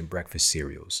stage in breakfast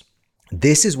cereals.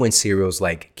 This is when cereals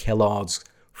like Kellogg's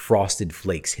Frosted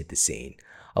Flakes hit the scene,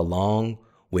 along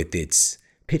with its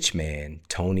pitchman,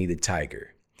 Tony the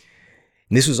Tiger.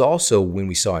 And this was also when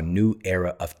we saw a new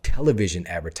era of television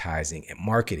advertising and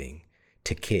marketing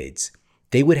to kids.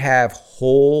 They would have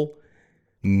whole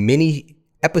mini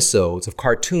episodes of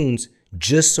cartoons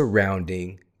just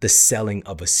surrounding the selling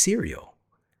of a cereal.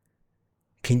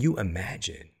 Can you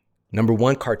imagine? Number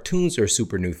one, cartoons are a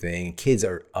super new thing, and kids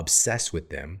are obsessed with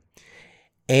them.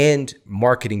 And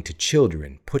marketing to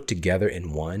children put together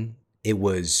in one, it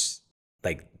was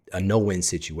like a no-win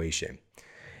situation.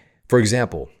 For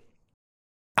example,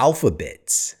 Alphabet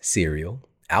cereal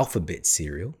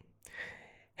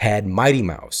had Mighty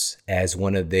Mouse as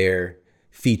one of their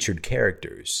featured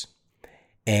characters.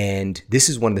 And this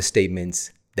is one of the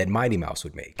statements that Mighty Mouse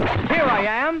would make. Here I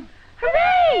am.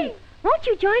 Hooray! Won't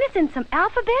you join us in some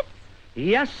alphabets?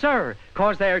 Yes, sir,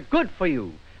 'cause they're good for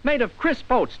you. Made of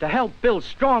crisp oats to help build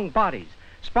strong bodies.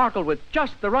 Sparkled with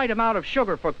just the right amount of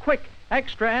sugar for quick,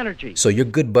 extra energy. So your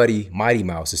good buddy Mighty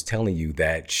Mouse is telling you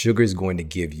that sugar is going to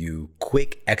give you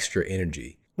quick, extra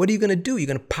energy. What are you going to do? You're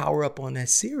going to power up on that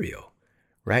cereal,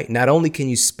 right? Not only can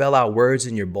you spell out words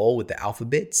in your bowl with the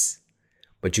alphabets,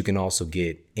 but you can also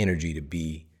get energy to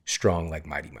be strong like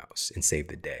Mighty Mouse and save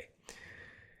the day.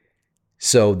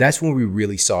 So that's when we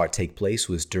really saw it take place,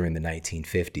 was during the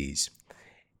 1950s.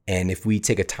 And if we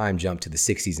take a time jump to the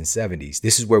 60s and 70s,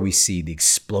 this is where we see the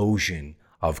explosion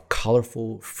of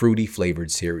colorful, fruity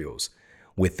flavored cereals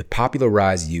with the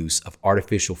popularized use of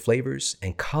artificial flavors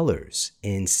and colors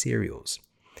in cereals.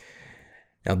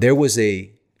 Now, there was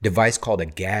a device called a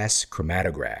gas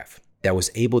chromatograph that was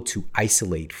able to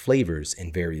isolate flavors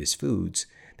in various foods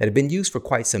that have been used for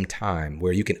quite some time,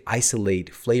 where you can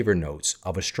isolate flavor notes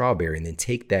of a strawberry and then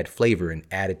take that flavor and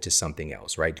add it to something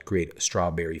else, right? To create a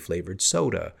strawberry flavored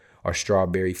soda or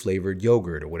strawberry flavored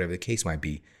yogurt or whatever the case might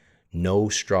be. No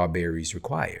strawberries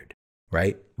required,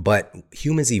 right? But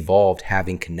humans evolved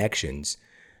having connections,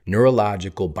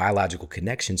 neurological, biological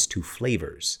connections to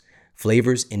flavors.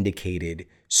 Flavors indicated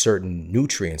certain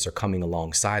nutrients are coming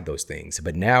alongside those things.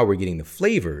 But now we're getting the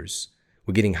flavors,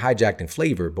 we're getting hijacked in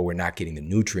flavor, but we're not getting the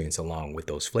nutrients along with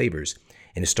those flavors.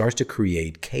 And it starts to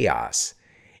create chaos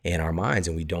in our minds,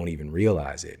 and we don't even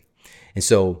realize it. And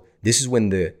so this is when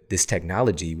this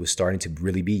technology was starting to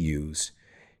really be used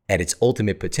at its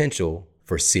ultimate potential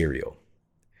for cereal.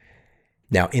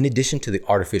 Now, in addition to the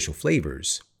artificial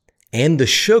flavors and the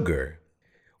sugar,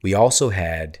 we also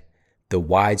had the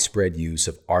widespread use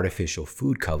of artificial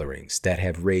food colorings that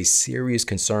have raised serious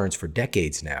concerns for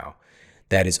decades now,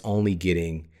 that is only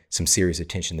getting some serious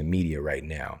attention in the media right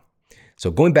now. So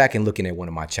going back and looking at one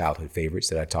of my childhood favorites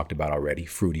that I talked about already,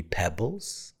 Fruity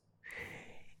Pebbles.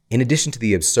 In addition to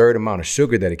the absurd amount of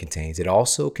sugar that it contains, it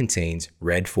also contains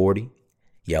red 40,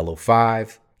 yellow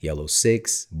 5, yellow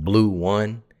 6, blue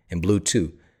 1, and blue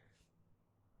 2.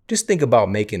 Just think about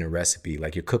making a recipe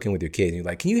like you're cooking with your kids and you're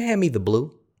like, can you hand me the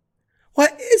blue?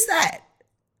 What is that?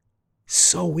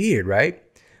 So weird, right?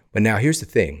 But now here's the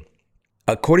thing.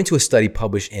 According to a study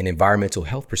published in Environmental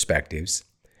Health Perspectives,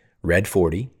 red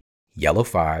 40, yellow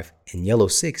 5, and yellow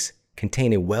 6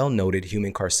 contain a well-noted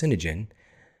human carcinogen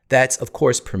that's, of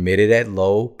course, permitted at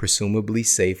low, presumably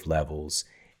safe levels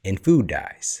in food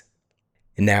dyes.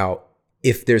 And now,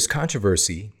 if there's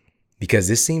controversy, because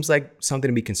this seems like something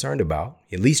to be concerned about,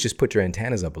 at least just put your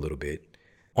antennas up a little bit,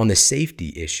 on the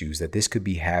safety issues that this could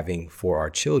be having for our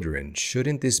children,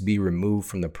 shouldn't this be removed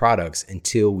from the products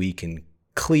until we can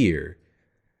clear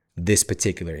this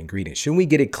particular ingredient? Shouldn't we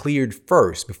get it cleared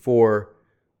first before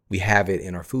we have it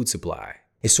in our food supply?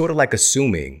 It's sort of like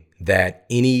assuming that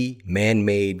any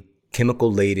man-made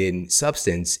chemical-laden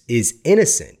substance is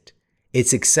innocent.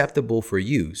 It's acceptable for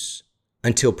use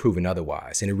until proven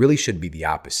otherwise. And it really should be the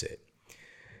opposite.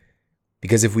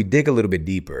 Because if we dig a little bit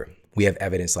deeper, we have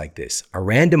evidence like this. A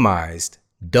randomized,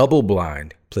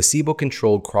 double-blind,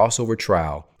 placebo-controlled crossover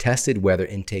trial tested whether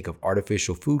intake of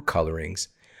artificial food colorings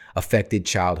affected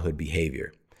childhood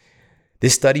behavior.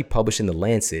 This study, published in The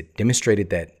Lancet, demonstrated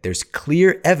that there's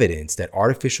clear evidence that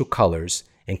artificial colors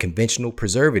and conventional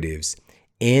preservatives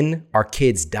in our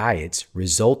kids' diets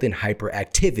result in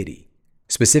hyperactivity.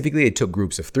 Specifically, it took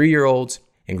groups of 3-year-olds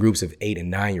and groups of 8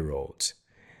 and 9-year-olds.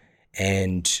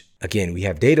 And again, we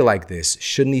have data like this.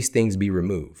 Shouldn't these things be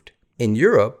removed? In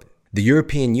Europe, the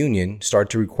European Union started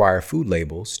to require food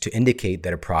labels to indicate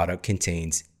that a product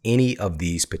contains any of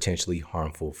these potentially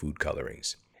harmful food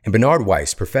colorings. And Bernard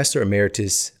Weiss, professor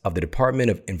emeritus of the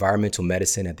Department of Environmental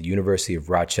Medicine at the University of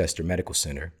Rochester Medical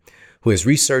Center, who has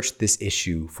researched this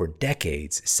issue for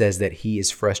decades, says that he is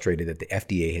frustrated that the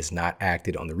FDA has not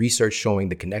acted on the research showing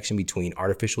the connection between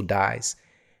artificial dyes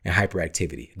and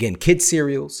hyperactivity. Again, kid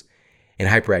cereals and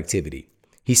hyperactivity.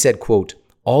 He said, quote,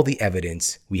 all the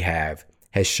evidence we have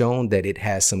has shown that it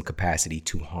has some capacity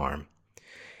to harm.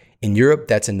 In Europe,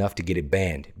 that's enough to get it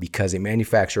banned because a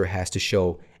manufacturer has to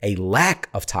show a lack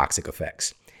of toxic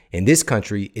effects. In this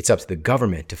country, it's up to the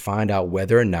government to find out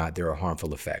whether or not there are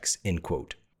harmful effects, end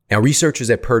quote. Now,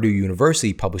 researchers at Purdue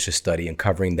University published a study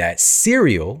uncovering that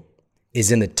cereal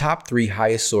is in the top 3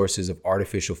 highest sources of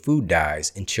artificial food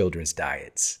dyes in children's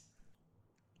diets.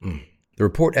 The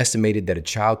report estimated that a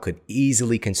child could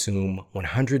easily consume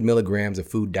 100 milligrams of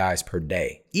food dyes per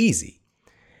day, easy,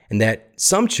 and that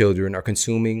some children are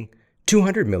consuming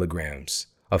 200 milligrams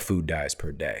of food dyes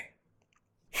per day.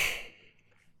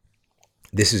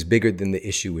 This is bigger than the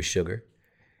issue with sugar.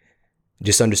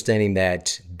 Just understanding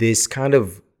that this kind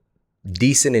of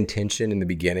decent intention in the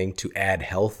beginning to add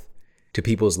health to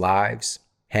people's lives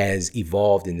has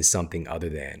evolved into something other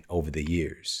than over the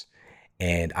years.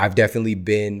 And I've definitely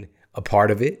been a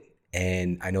part of it.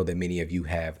 And I know that many of you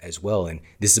have as well. And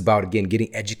this is about, again,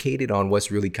 getting educated on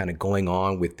what's really kind of going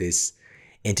on with this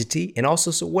entity. And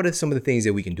also, so what are some of the things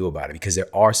that we can do about it? Because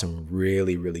there are some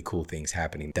really, really cool things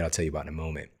happening that I'll tell you about in a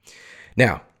moment.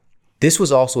 Now, this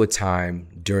was also a time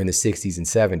during the 60s and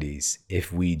 70s.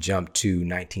 If we jump to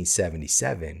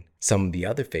 1977, some of the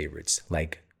other favorites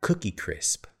like Cookie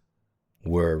Crisp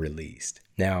were released.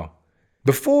 Now,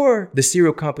 before, the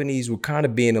cereal companies were kind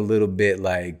of being a little bit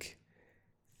like,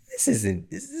 this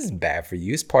isn't bad for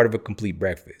you. It's part of a complete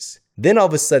breakfast. Then all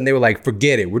of a sudden they were like,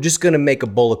 forget it. We're just going to make a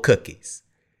bowl of cookies,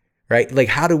 right? Like,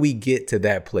 how do we get to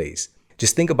that place?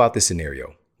 Just think about this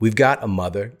scenario. We've got a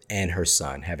mother and her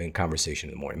son having a conversation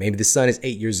in the morning. Maybe the son is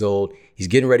 8 years old. He's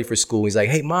getting ready for school. He's like,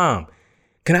 hey, Mom,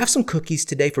 can I have some cookies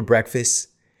today for breakfast?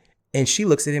 And she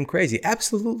looks at him crazy.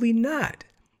 Absolutely not.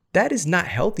 That is not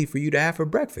healthy for you to have for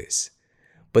breakfast.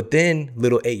 But then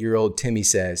little 8-year-old Timmy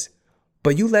says,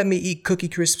 but you let me eat Cookie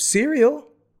Crisp cereal?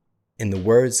 In the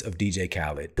words of DJ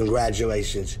Khaled,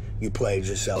 congratulations, you played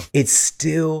yourself. It's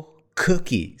still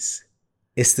cookies.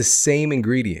 It's the same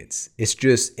ingredients. It's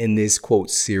just in this quote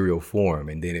cereal form,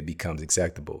 and then it becomes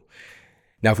acceptable.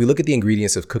 Now, if we look at the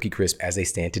ingredients of Cookie Crisp as they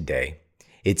stand today,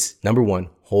 it's number one,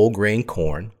 whole grain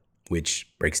corn,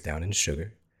 which breaks down into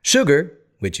sugar. Sugar,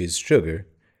 which is sugar.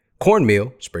 Cornmeal,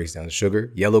 which breaks down to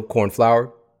sugar. Yellow corn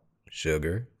flour,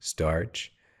 sugar,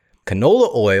 starch.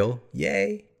 Canola oil,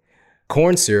 yay.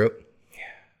 Corn syrup,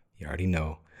 you already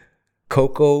know.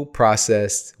 Cocoa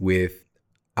processed with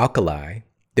alkali.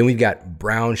 Then we've got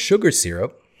brown sugar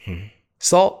syrup,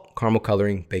 salt, caramel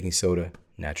coloring, baking soda,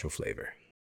 natural flavor.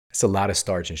 It's a lot of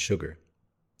starch and sugar.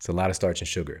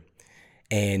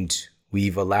 And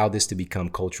we've allowed this to become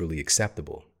culturally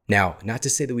acceptable. Now, not to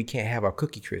say that we can't have our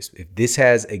Cookie Crisp. If this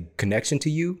has a connection to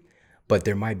you, but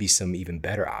there might be some even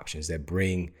better options that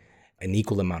bring an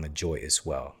equal amount of joy as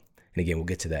well. And again, we'll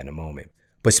get to that in a moment.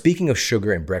 But speaking of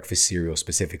sugar and breakfast cereal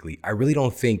specifically, I really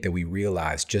don't think that we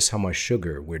realize just how much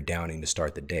sugar we're downing to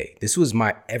start the day. This was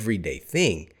my everyday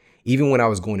thing. Even when I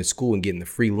was going to school and getting the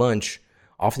free lunch,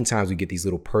 oftentimes we get these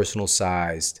little personal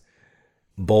sized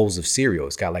bowls of cereal.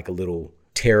 It's got like a little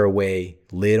tearaway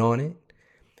lid on it.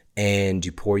 And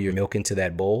you pour your milk into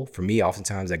that bowl. For me,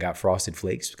 oftentimes I got Frosted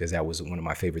Flakes because that was one of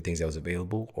my favorite things that was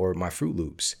available, or my Fruit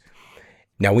Loops.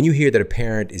 Now, when you hear that a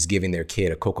parent is giving their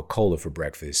kid a Coca-Cola for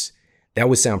breakfast, that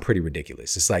would sound pretty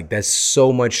ridiculous. It's like, that's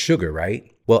so much sugar,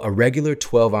 right? Well, a regular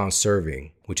 12-ounce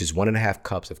serving, which is 1.5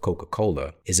 cups of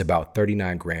Coca-Cola, is about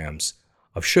 39 grams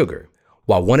of sugar,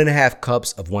 while 1.5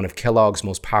 cups of one of Kellogg's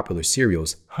most popular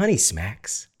cereals, Honey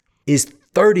Smacks, is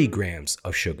 30 grams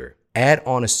of sugar. Add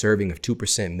on a serving of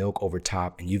 2% milk over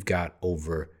top, and you've got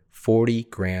over 40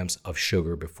 grams of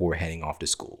sugar before heading off to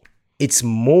school. It's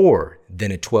more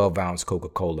than a 12-ounce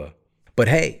Coca-Cola. But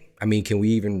hey, I mean, can we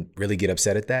even really get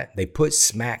upset at that? They put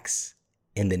smacks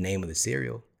in the name of the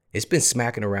cereal. It's been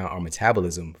smacking around our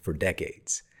metabolism for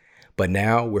decades. But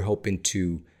now we're hoping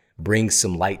to bring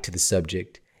some light to the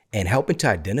subject and helping to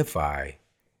identify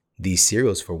these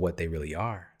cereals for what they really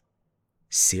are: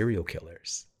 serial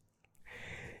killers.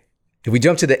 If we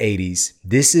jump to the 80s,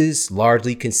 this is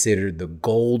largely considered the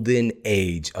golden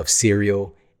age of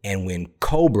cereal, and when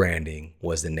co-branding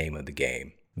was the name of the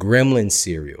game. Gremlin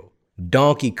cereal,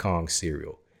 Donkey Kong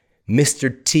cereal,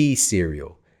 Mr. T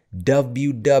cereal,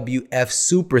 WWF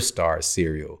Superstar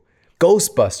cereal,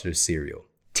 Ghostbusters cereal,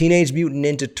 Teenage Mutant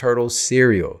Ninja Turtles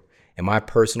cereal, and my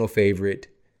personal favorite,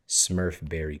 Smurf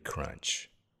Berry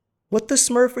Crunch. What the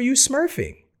Smurf are you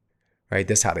smurfing? Right?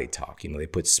 That's how they talk. They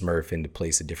put Smurf into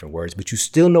place of different words, but you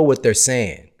still know what they're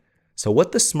saying. So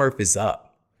what the Smurf is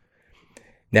up?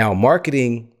 Now,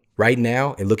 marketing right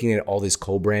now and looking at all this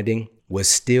co-branding was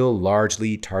still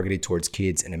largely targeted towards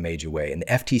kids in a major way. And the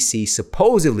FTC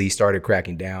supposedly started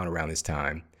cracking down around this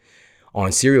time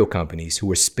on cereal companies who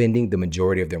were spending the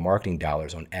majority of their marketing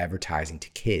dollars on advertising to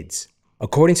kids.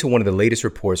 According to one of the latest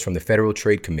reports from the Federal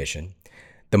Trade Commission,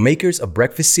 the makers of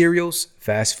breakfast cereals,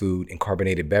 fast food, and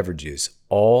carbonated beverages,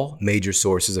 all major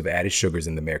sources of added sugars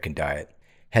in the American diet,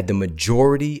 had the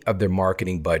majority of their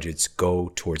marketing budgets go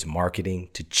towards marketing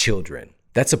to children.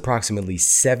 That's approximately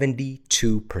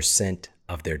 72%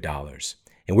 of their dollars.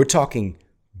 And we're talking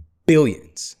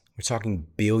billions. We're talking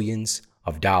billions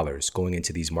of dollars going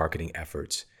into these marketing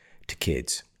efforts to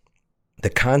kids. The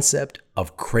concept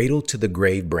of cradle to the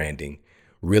grave branding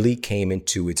really came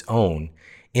into its own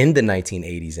in the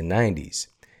 1980s and 90s.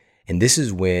 And this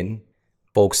is when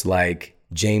folks like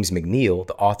James McNeil,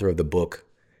 the author of the book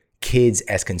Kids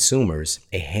as Consumers,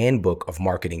 a handbook of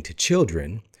marketing to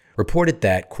children, reported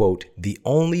that, quote, the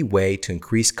only way to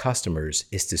increase customers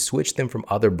is to switch them from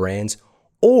other brands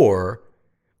or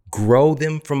grow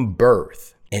them from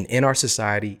birth. And in our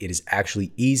society, it is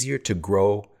actually easier to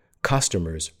grow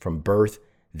customers from birth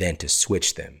than to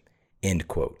switch them, end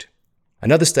quote.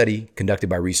 Another study conducted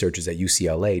by researchers at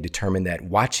UCLA determined that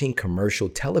watching commercial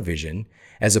television,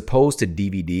 as opposed to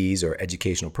DVDs or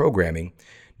educational programming,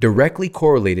 directly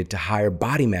correlated to higher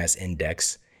body mass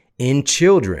index in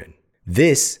children.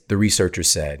 This, the researchers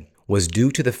said, was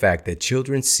due to the fact that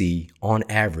children see, on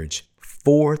average,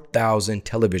 4,000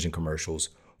 television commercials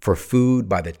for food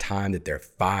by the time that they're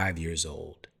 5 years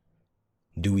old.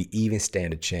 Do we even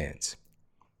stand a chance?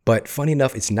 But funny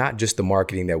enough, it's not just the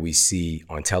marketing that we see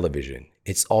on television.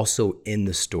 It's also in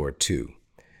the store too.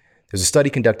 There's a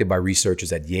study conducted by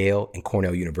researchers at Yale and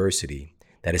Cornell University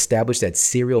that established that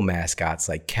cereal mascots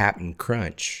like Captain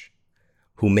Crunch,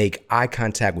 who make eye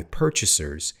contact with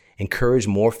purchasers, encourage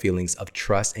more feelings of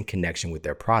trust and connection with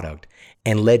their product,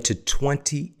 and led to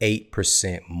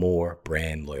 28% more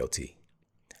brand loyalty.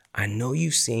 I know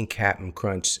you've seen Captain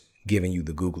Crunch giving you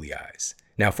the googly eyes.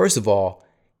 Now, first of all,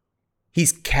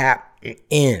 he's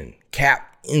Captain.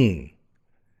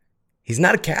 His He's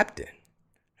not a captain.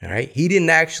 All right. He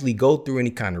didn't actually go through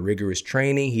any kind of rigorous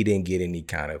training. He didn't get any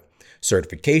kind of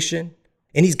certification.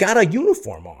 And he's got a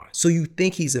uniform on. So you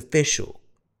think he's official.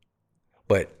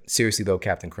 But seriously, though,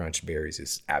 Captain Crunch berries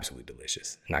is absolutely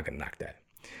delicious. I'm not going to knock that.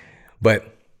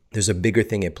 But there's a bigger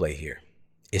thing at play here.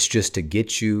 It's just to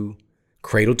get you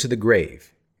cradled to the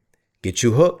grave, get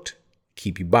you hooked,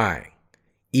 keep you buying,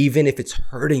 even if it's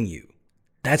hurting you.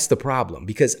 That's the problem,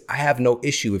 because I have no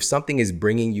issue if something is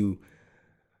bringing you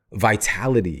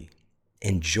vitality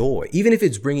and joy. Even if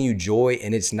it's bringing you joy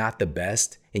and it's not the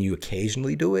best and you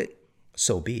occasionally do it,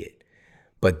 so be it.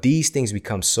 But these things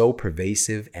become so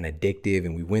pervasive and addictive,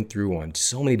 and we went through on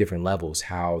so many different levels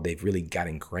how they've really got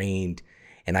ingrained,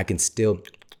 and I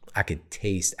could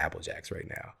taste Apple Jacks right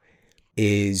now.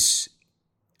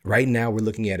 Right now we're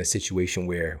looking at a situation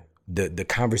where the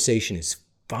conversation is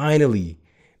finally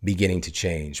beginning to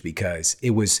change, because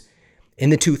it was in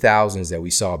the 2000s that we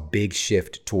saw a big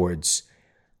shift towards,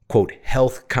 quote,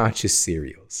 health conscious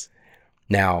cereals.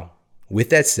 Now, with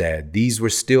that said, these were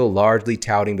still largely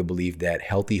touting the belief that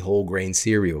healthy whole grain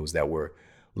cereals that were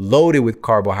loaded with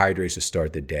carbohydrates to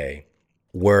start the day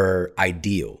were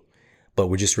ideal. But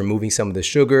we're just removing some of the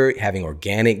sugar, having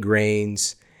organic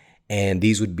grains, and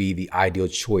these would be the ideal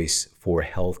choice for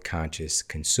health conscious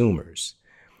consumers.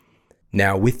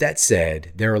 Now, with that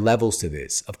said, there are levels to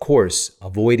this. Of course,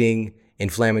 avoiding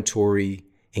inflammatory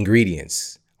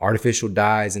ingredients, artificial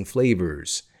dyes and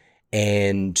flavors,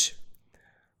 and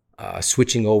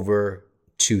switching over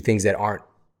to things that aren't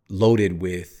loaded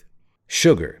with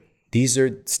sugar. These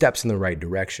are steps in the right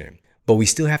direction, but we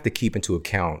still have to keep into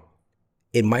account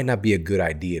it might not be a good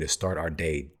idea to start our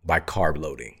day by carb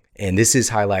loading. And this is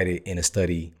highlighted in a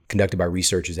study conducted by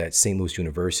researchers at St. Louis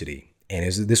University.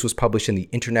 And this was published in the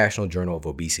International Journal of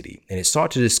Obesity. And it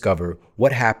sought to discover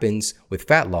what happens with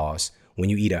fat loss when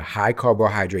you eat a high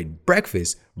carbohydrate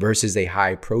breakfast versus a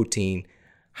high protein,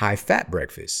 high fat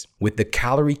breakfast, with the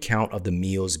calorie count of the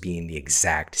meals being the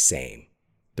exact same.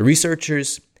 The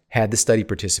researchers had the study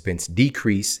participants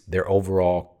decrease their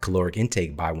overall caloric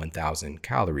intake by 1,000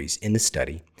 calories in the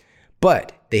study,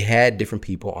 but they had different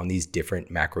people on these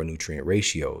different macronutrient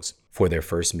ratios for their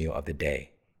first meal of the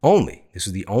day. This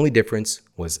was the only difference,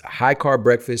 was a high carb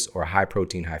breakfast or a high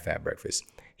protein, high fat breakfast.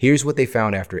 Here's what they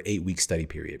found after an 8-week study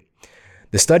period.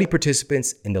 The study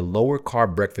participants in the lower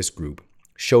carb breakfast group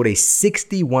showed a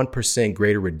 61%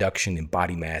 greater reduction in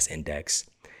body mass index,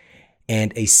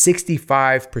 and a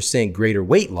 65% greater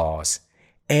weight loss,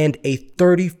 and a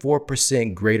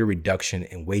 34% greater reduction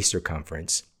in waist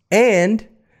circumference, and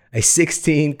a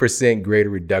 16% greater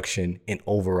reduction in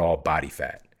overall body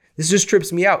fat. This just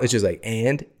trips me out. It's just like,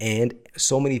 and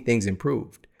so many things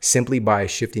improved simply by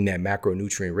shifting that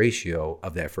macronutrient ratio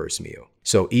of that first meal.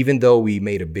 So even though we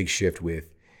made a big shift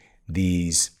with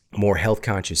these more health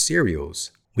conscious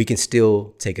cereals, we can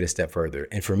still take it a step further.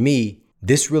 And for me,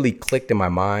 this really clicked in my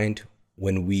mind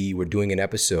when we were doing an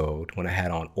episode when I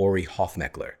had on Ori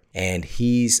Hofmeckler. And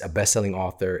he's a best-selling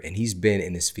author, and he's been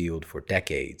in this field for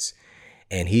decades.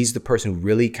 And he's the person who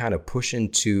really kind of pushed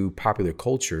into popular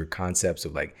culture concepts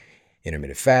of like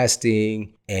intermittent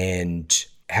fasting and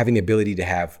having the ability to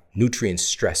have nutrient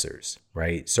stressors,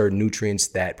 right? Certain nutrients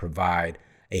that provide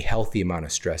a healthy amount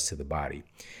of stress to the body.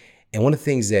 And one of the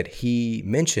things that he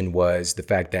mentioned was the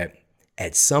fact that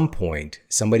at some point,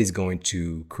 somebody's going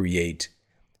to create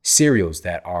cereals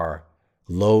that are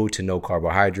low to no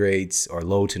carbohydrates or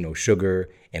low to no sugar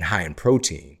and high in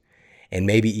protein, and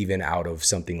maybe even out of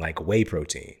something like whey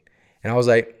protein. And I was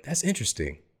like, that's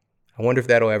interesting. I wonder if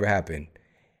that'll ever happen.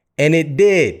 And it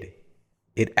did.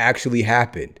 It actually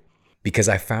happened, because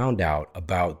I found out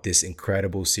about this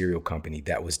incredible cereal company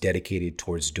that was dedicated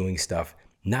towards doing stuff,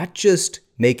 not just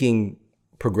making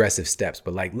progressive steps,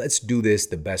 but like, let's do this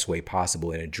the best way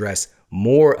possible and address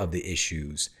more of the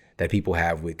issues that people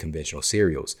have with conventional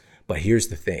cereals. But here's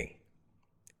the thing.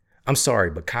 I'm sorry,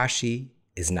 but Kashi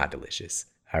is not delicious.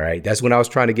 All right. That's when I was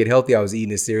trying to get healthy. I was eating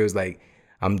this cereals like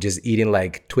I'm just eating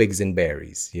like twigs and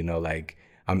berries, like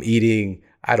I'm eating,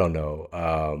 I don't know.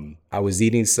 I was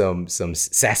eating some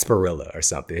sarsaparilla or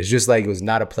something. It's just like, it was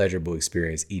not a pleasurable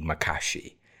experience eating my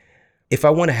Kashi. If I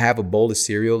want to have a bowl of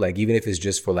cereal, like even if it's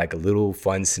just for like a little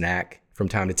fun snack from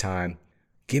time to time,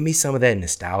 give me some of that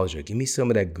nostalgia. Give me some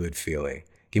of that good feeling.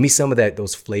 Give me some of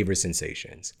those flavor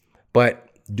sensations. But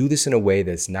do this in a way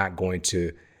that's not going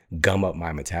to gum up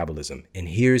my metabolism. And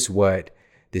here's what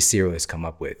this cereal has come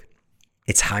up with.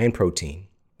 It's high in protein.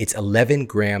 It's 11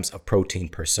 grams of protein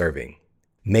per serving,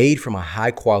 made from a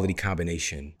high quality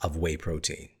combination of whey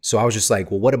protein. So I was just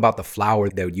like, well, what about the flour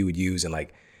that you would use in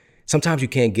like Sometimes you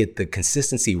can't get the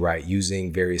consistency right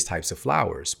using various types of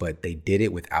flours, but they did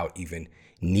it without even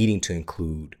needing to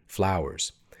include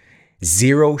flours.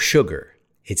 Zero sugar.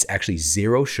 It's actually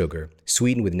zero sugar,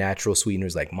 sweetened with natural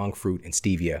sweeteners like monk fruit and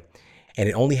stevia. And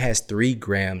it only has 3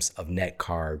 grams of net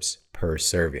carbs per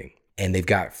serving. And they've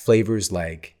got flavors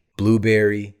like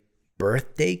blueberry,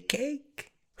 birthday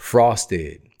cake,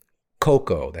 frosted,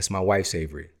 cocoa. That's my wife's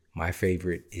favorite. My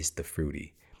favorite is the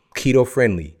fruity. Keto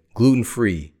friendly, gluten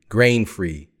free, grain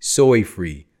free, soy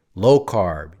free, low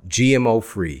carb, GMO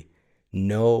free.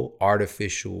 No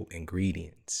artificial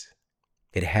ingredients.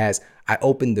 It has, I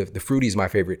opened the fruity is my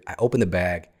favorite. I opened the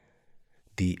bag.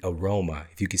 The aroma,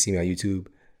 if you can see me on YouTube,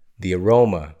 the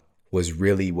aroma was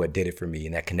really what did it for me.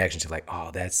 And that connection to like,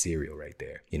 oh, that's cereal right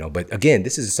there. But again,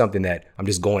 this is something that I'm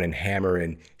just going and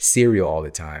hammering cereal all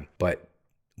the time, but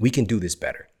we can do this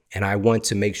better. And I want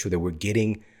to make sure that we're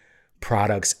getting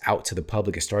products out to the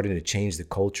public and starting to change the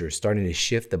culture, starting to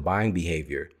shift the buying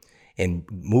behavior and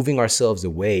moving ourselves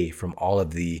away from all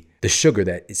of the sugar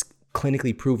that is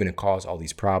clinically proven to cause all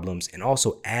these problems, and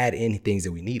also add in things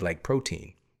that we need like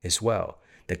protein as well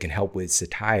that can help with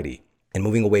satiety, and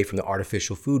moving away from the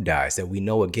artificial food dyes that we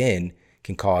know again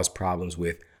can cause problems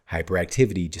with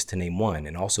hyperactivity, just to name one,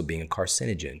 and also being a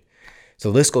carcinogen. So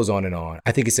the list goes on and on.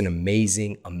 I think it's an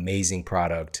amazing, amazing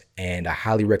product, and I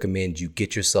highly recommend you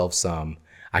get yourself some.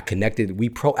 We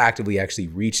proactively actually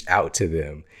reached out to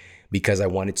them because I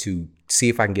wanted to see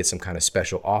if I can get some kind of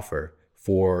special offer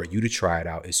for you to try it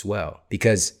out as well.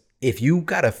 Because if you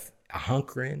got a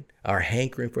hankering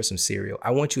for some cereal, I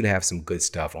want you to have some good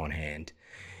stuff on hand.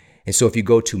 And so if you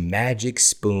go to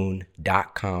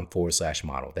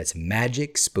magicspoon.com/model, that's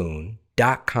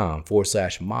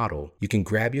magicspoon.com/model, you can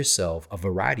grab yourself a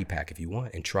variety pack if you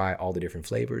want and try all the different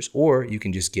flavors, or you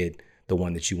can just get the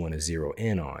one that you want to zero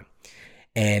in on.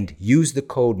 And use the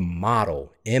code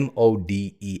MODEL,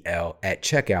 MODEL, at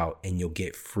checkout, and you'll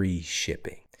get free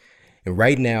shipping. And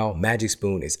right now, Magic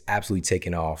Spoon is absolutely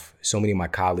taking off. So many of my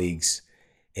colleagues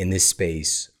in this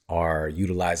space are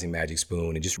utilizing Magic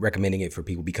Spoon and just recommending it for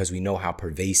people because we know how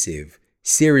pervasive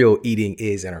cereal eating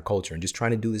is in our culture, and just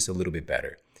trying to do this a little bit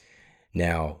better.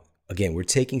 Now, again, we're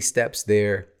taking steps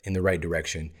there in the right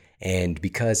direction. And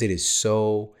because it is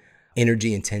so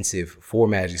energy intensive for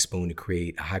Magic Spoon to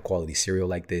create a high quality cereal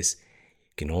like this,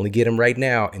 you can only get them right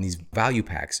now in these value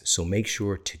packs. So make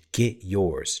sure to get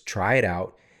yours, try it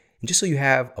out. And just so you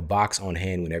have a box on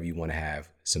hand whenever you want to have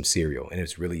some cereal, and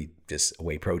it's really just a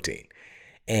whey protein.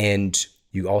 And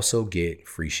you also get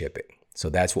free shipping. So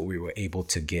that's what we were able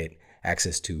to get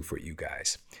access to for you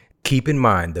guys. Keep in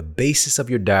mind, the basis of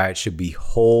your diet should be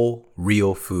whole,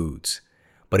 real foods.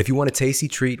 But if you want a tasty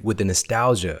treat with the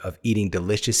nostalgia of eating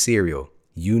delicious cereal,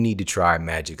 you need to try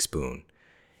Magic Spoon.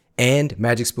 And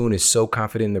Magic Spoon is so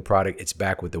confident in the product, it's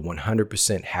back with the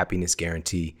 100% happiness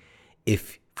guarantee.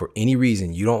 If for any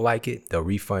reason you don't like it, they'll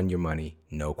refund your money,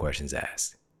 no questions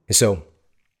asked. And so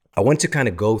I want to kind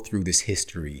of go through this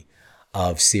history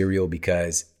of cereal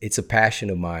because it's a passion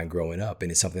of mine growing up,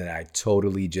 and it's something that I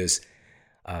totally just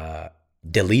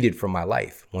deleted from my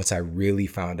life once I really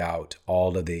found out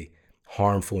all of the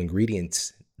harmful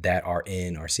ingredients that are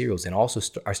in our cereals. And also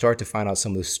I started to find out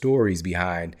some of the stories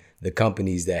behind the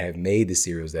companies that have made the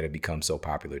cereals that have become so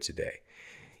popular today.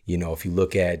 If you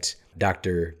look at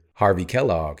Dr. Harvey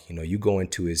Kellogg, you go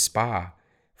into his spa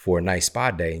for a nice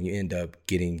spa day and you end up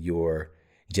getting your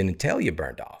genitalia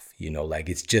burned off.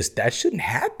 It's just, that shouldn't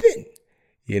happen.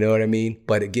 You know what I mean?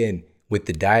 But again, with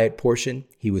the diet portion,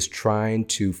 he was trying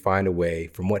to find a way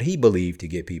from what he believed to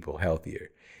get people healthier.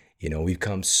 We've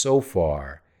come so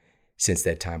far since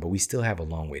that time, but we still have a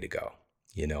long way to go,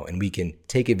 and we can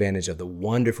take advantage of the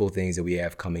wonderful things that we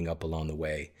have coming up along the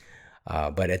way.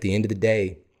 But at the end of the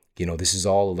day, this is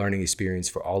all a learning experience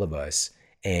for all of us.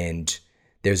 And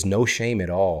there's no shame at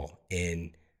all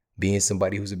in being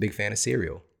somebody who's a big fan of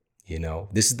cereal.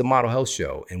 This is the Model Health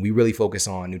Show, and we really focus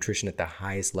on nutrition at the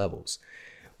highest levels.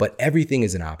 But everything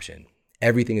is an option.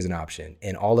 Everything is an option.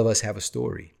 And all of us have a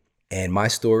story. And my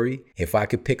story, if I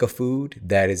could pick a food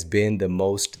that has been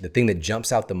the thing that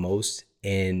jumps out the most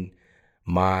in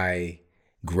my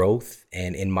growth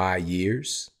and in my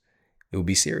years, it would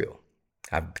be cereal.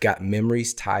 I've got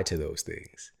memories tied to those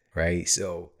things, right?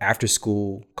 So after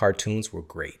school, cartoons were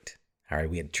great. All right,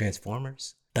 we had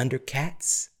Transformers,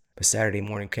 Thundercats, for Saturday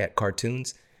morning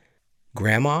cartoons.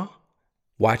 Grandma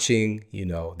watching,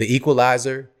 The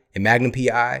Equalizer and Magnum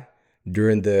PI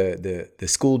during the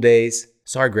school days.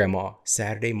 Sorry, Grandma,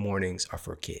 Saturday mornings are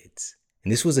for kids.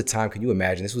 And this was a time, can you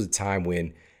imagine? This was a time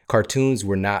when cartoons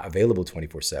were not available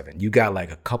 24/7. You got like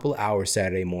a couple hours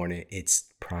Saturday morning. It's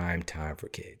prime time for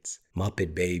kids.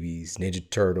 Muppet Babies, Ninja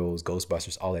Turtles,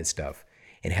 Ghostbusters, all that stuff.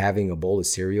 And having a bowl of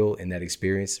cereal in that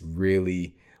experience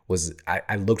really was,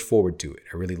 I looked forward to it.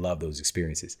 I really love those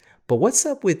experiences. But what's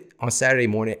up with on Saturday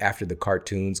morning after the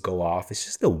cartoons go off? It's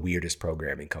just the weirdest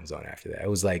programming comes on after that. It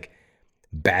was like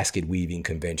basket weaving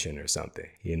convention or something,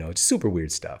 it's super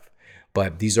weird stuff.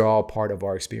 But these are all part of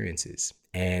our experiences.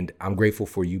 And I'm grateful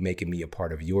for you making me a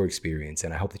part of your experience.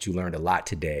 And I hope that you learned a lot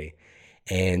today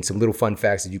and some little fun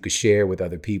facts that you could share with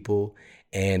other people.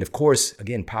 And of course,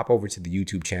 again, pop over to the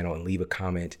YouTube channel and leave a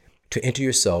comment to enter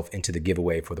yourself into the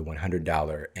giveaway for the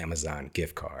 $100 Amazon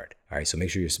gift card. All right, so make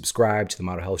sure you're subscribed to the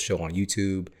Model Health Show on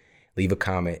YouTube, leave a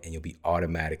comment, and you'll be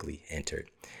automatically entered.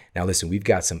 Now, listen, we've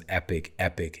got some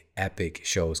epic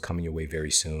shows coming your way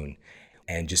very soon.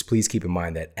 And just please keep in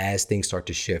mind that as things start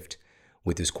to shift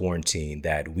with this quarantine,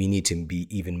 that we need to be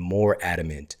even more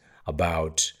adamant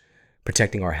about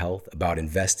protecting our health, about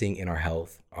investing in our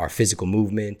health, our physical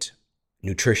movement,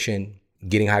 nutrition,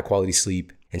 getting high quality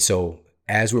sleep. And so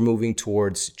as we're moving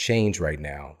towards change right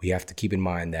now, we have to keep in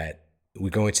mind that we're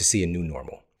going to see a new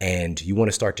normal. And you want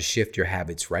to start to shift your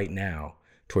habits right now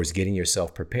towards getting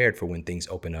yourself prepared for when things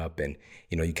open up and,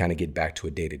 you kind of get back to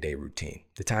a day-to-day routine.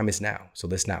 The time is now, so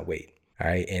let's not wait. All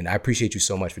right. And I appreciate you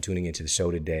so much for tuning into the show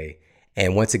today.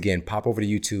 And once again, pop over to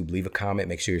YouTube, leave a comment,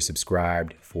 make sure you're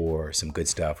subscribed for some good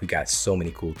stuff. We got so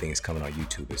many cool things coming on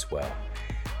YouTube as well.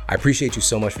 I appreciate you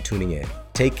so much for tuning in.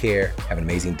 Take care, have an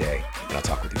amazing day, and I'll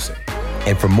talk with you soon.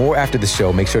 And for more after the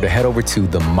show, make sure to head over to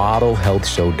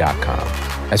themodelhealthshow.com.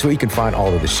 That's where you can find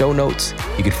all of the show notes.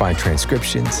 You can find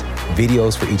transcriptions,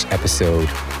 videos for each episode.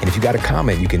 And if you got a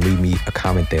comment, you can leave me a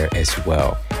comment there as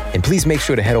well. And please make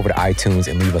sure to head over to iTunes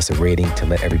and leave us a rating to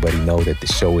let everybody know that the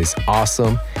show is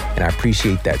awesome. And I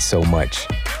appreciate that so much.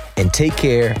 And take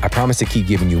care. I promise to keep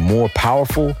giving you more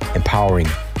powerful, empowering,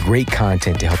 great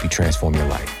content to help you transform your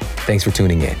life. Thanks for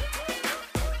tuning in.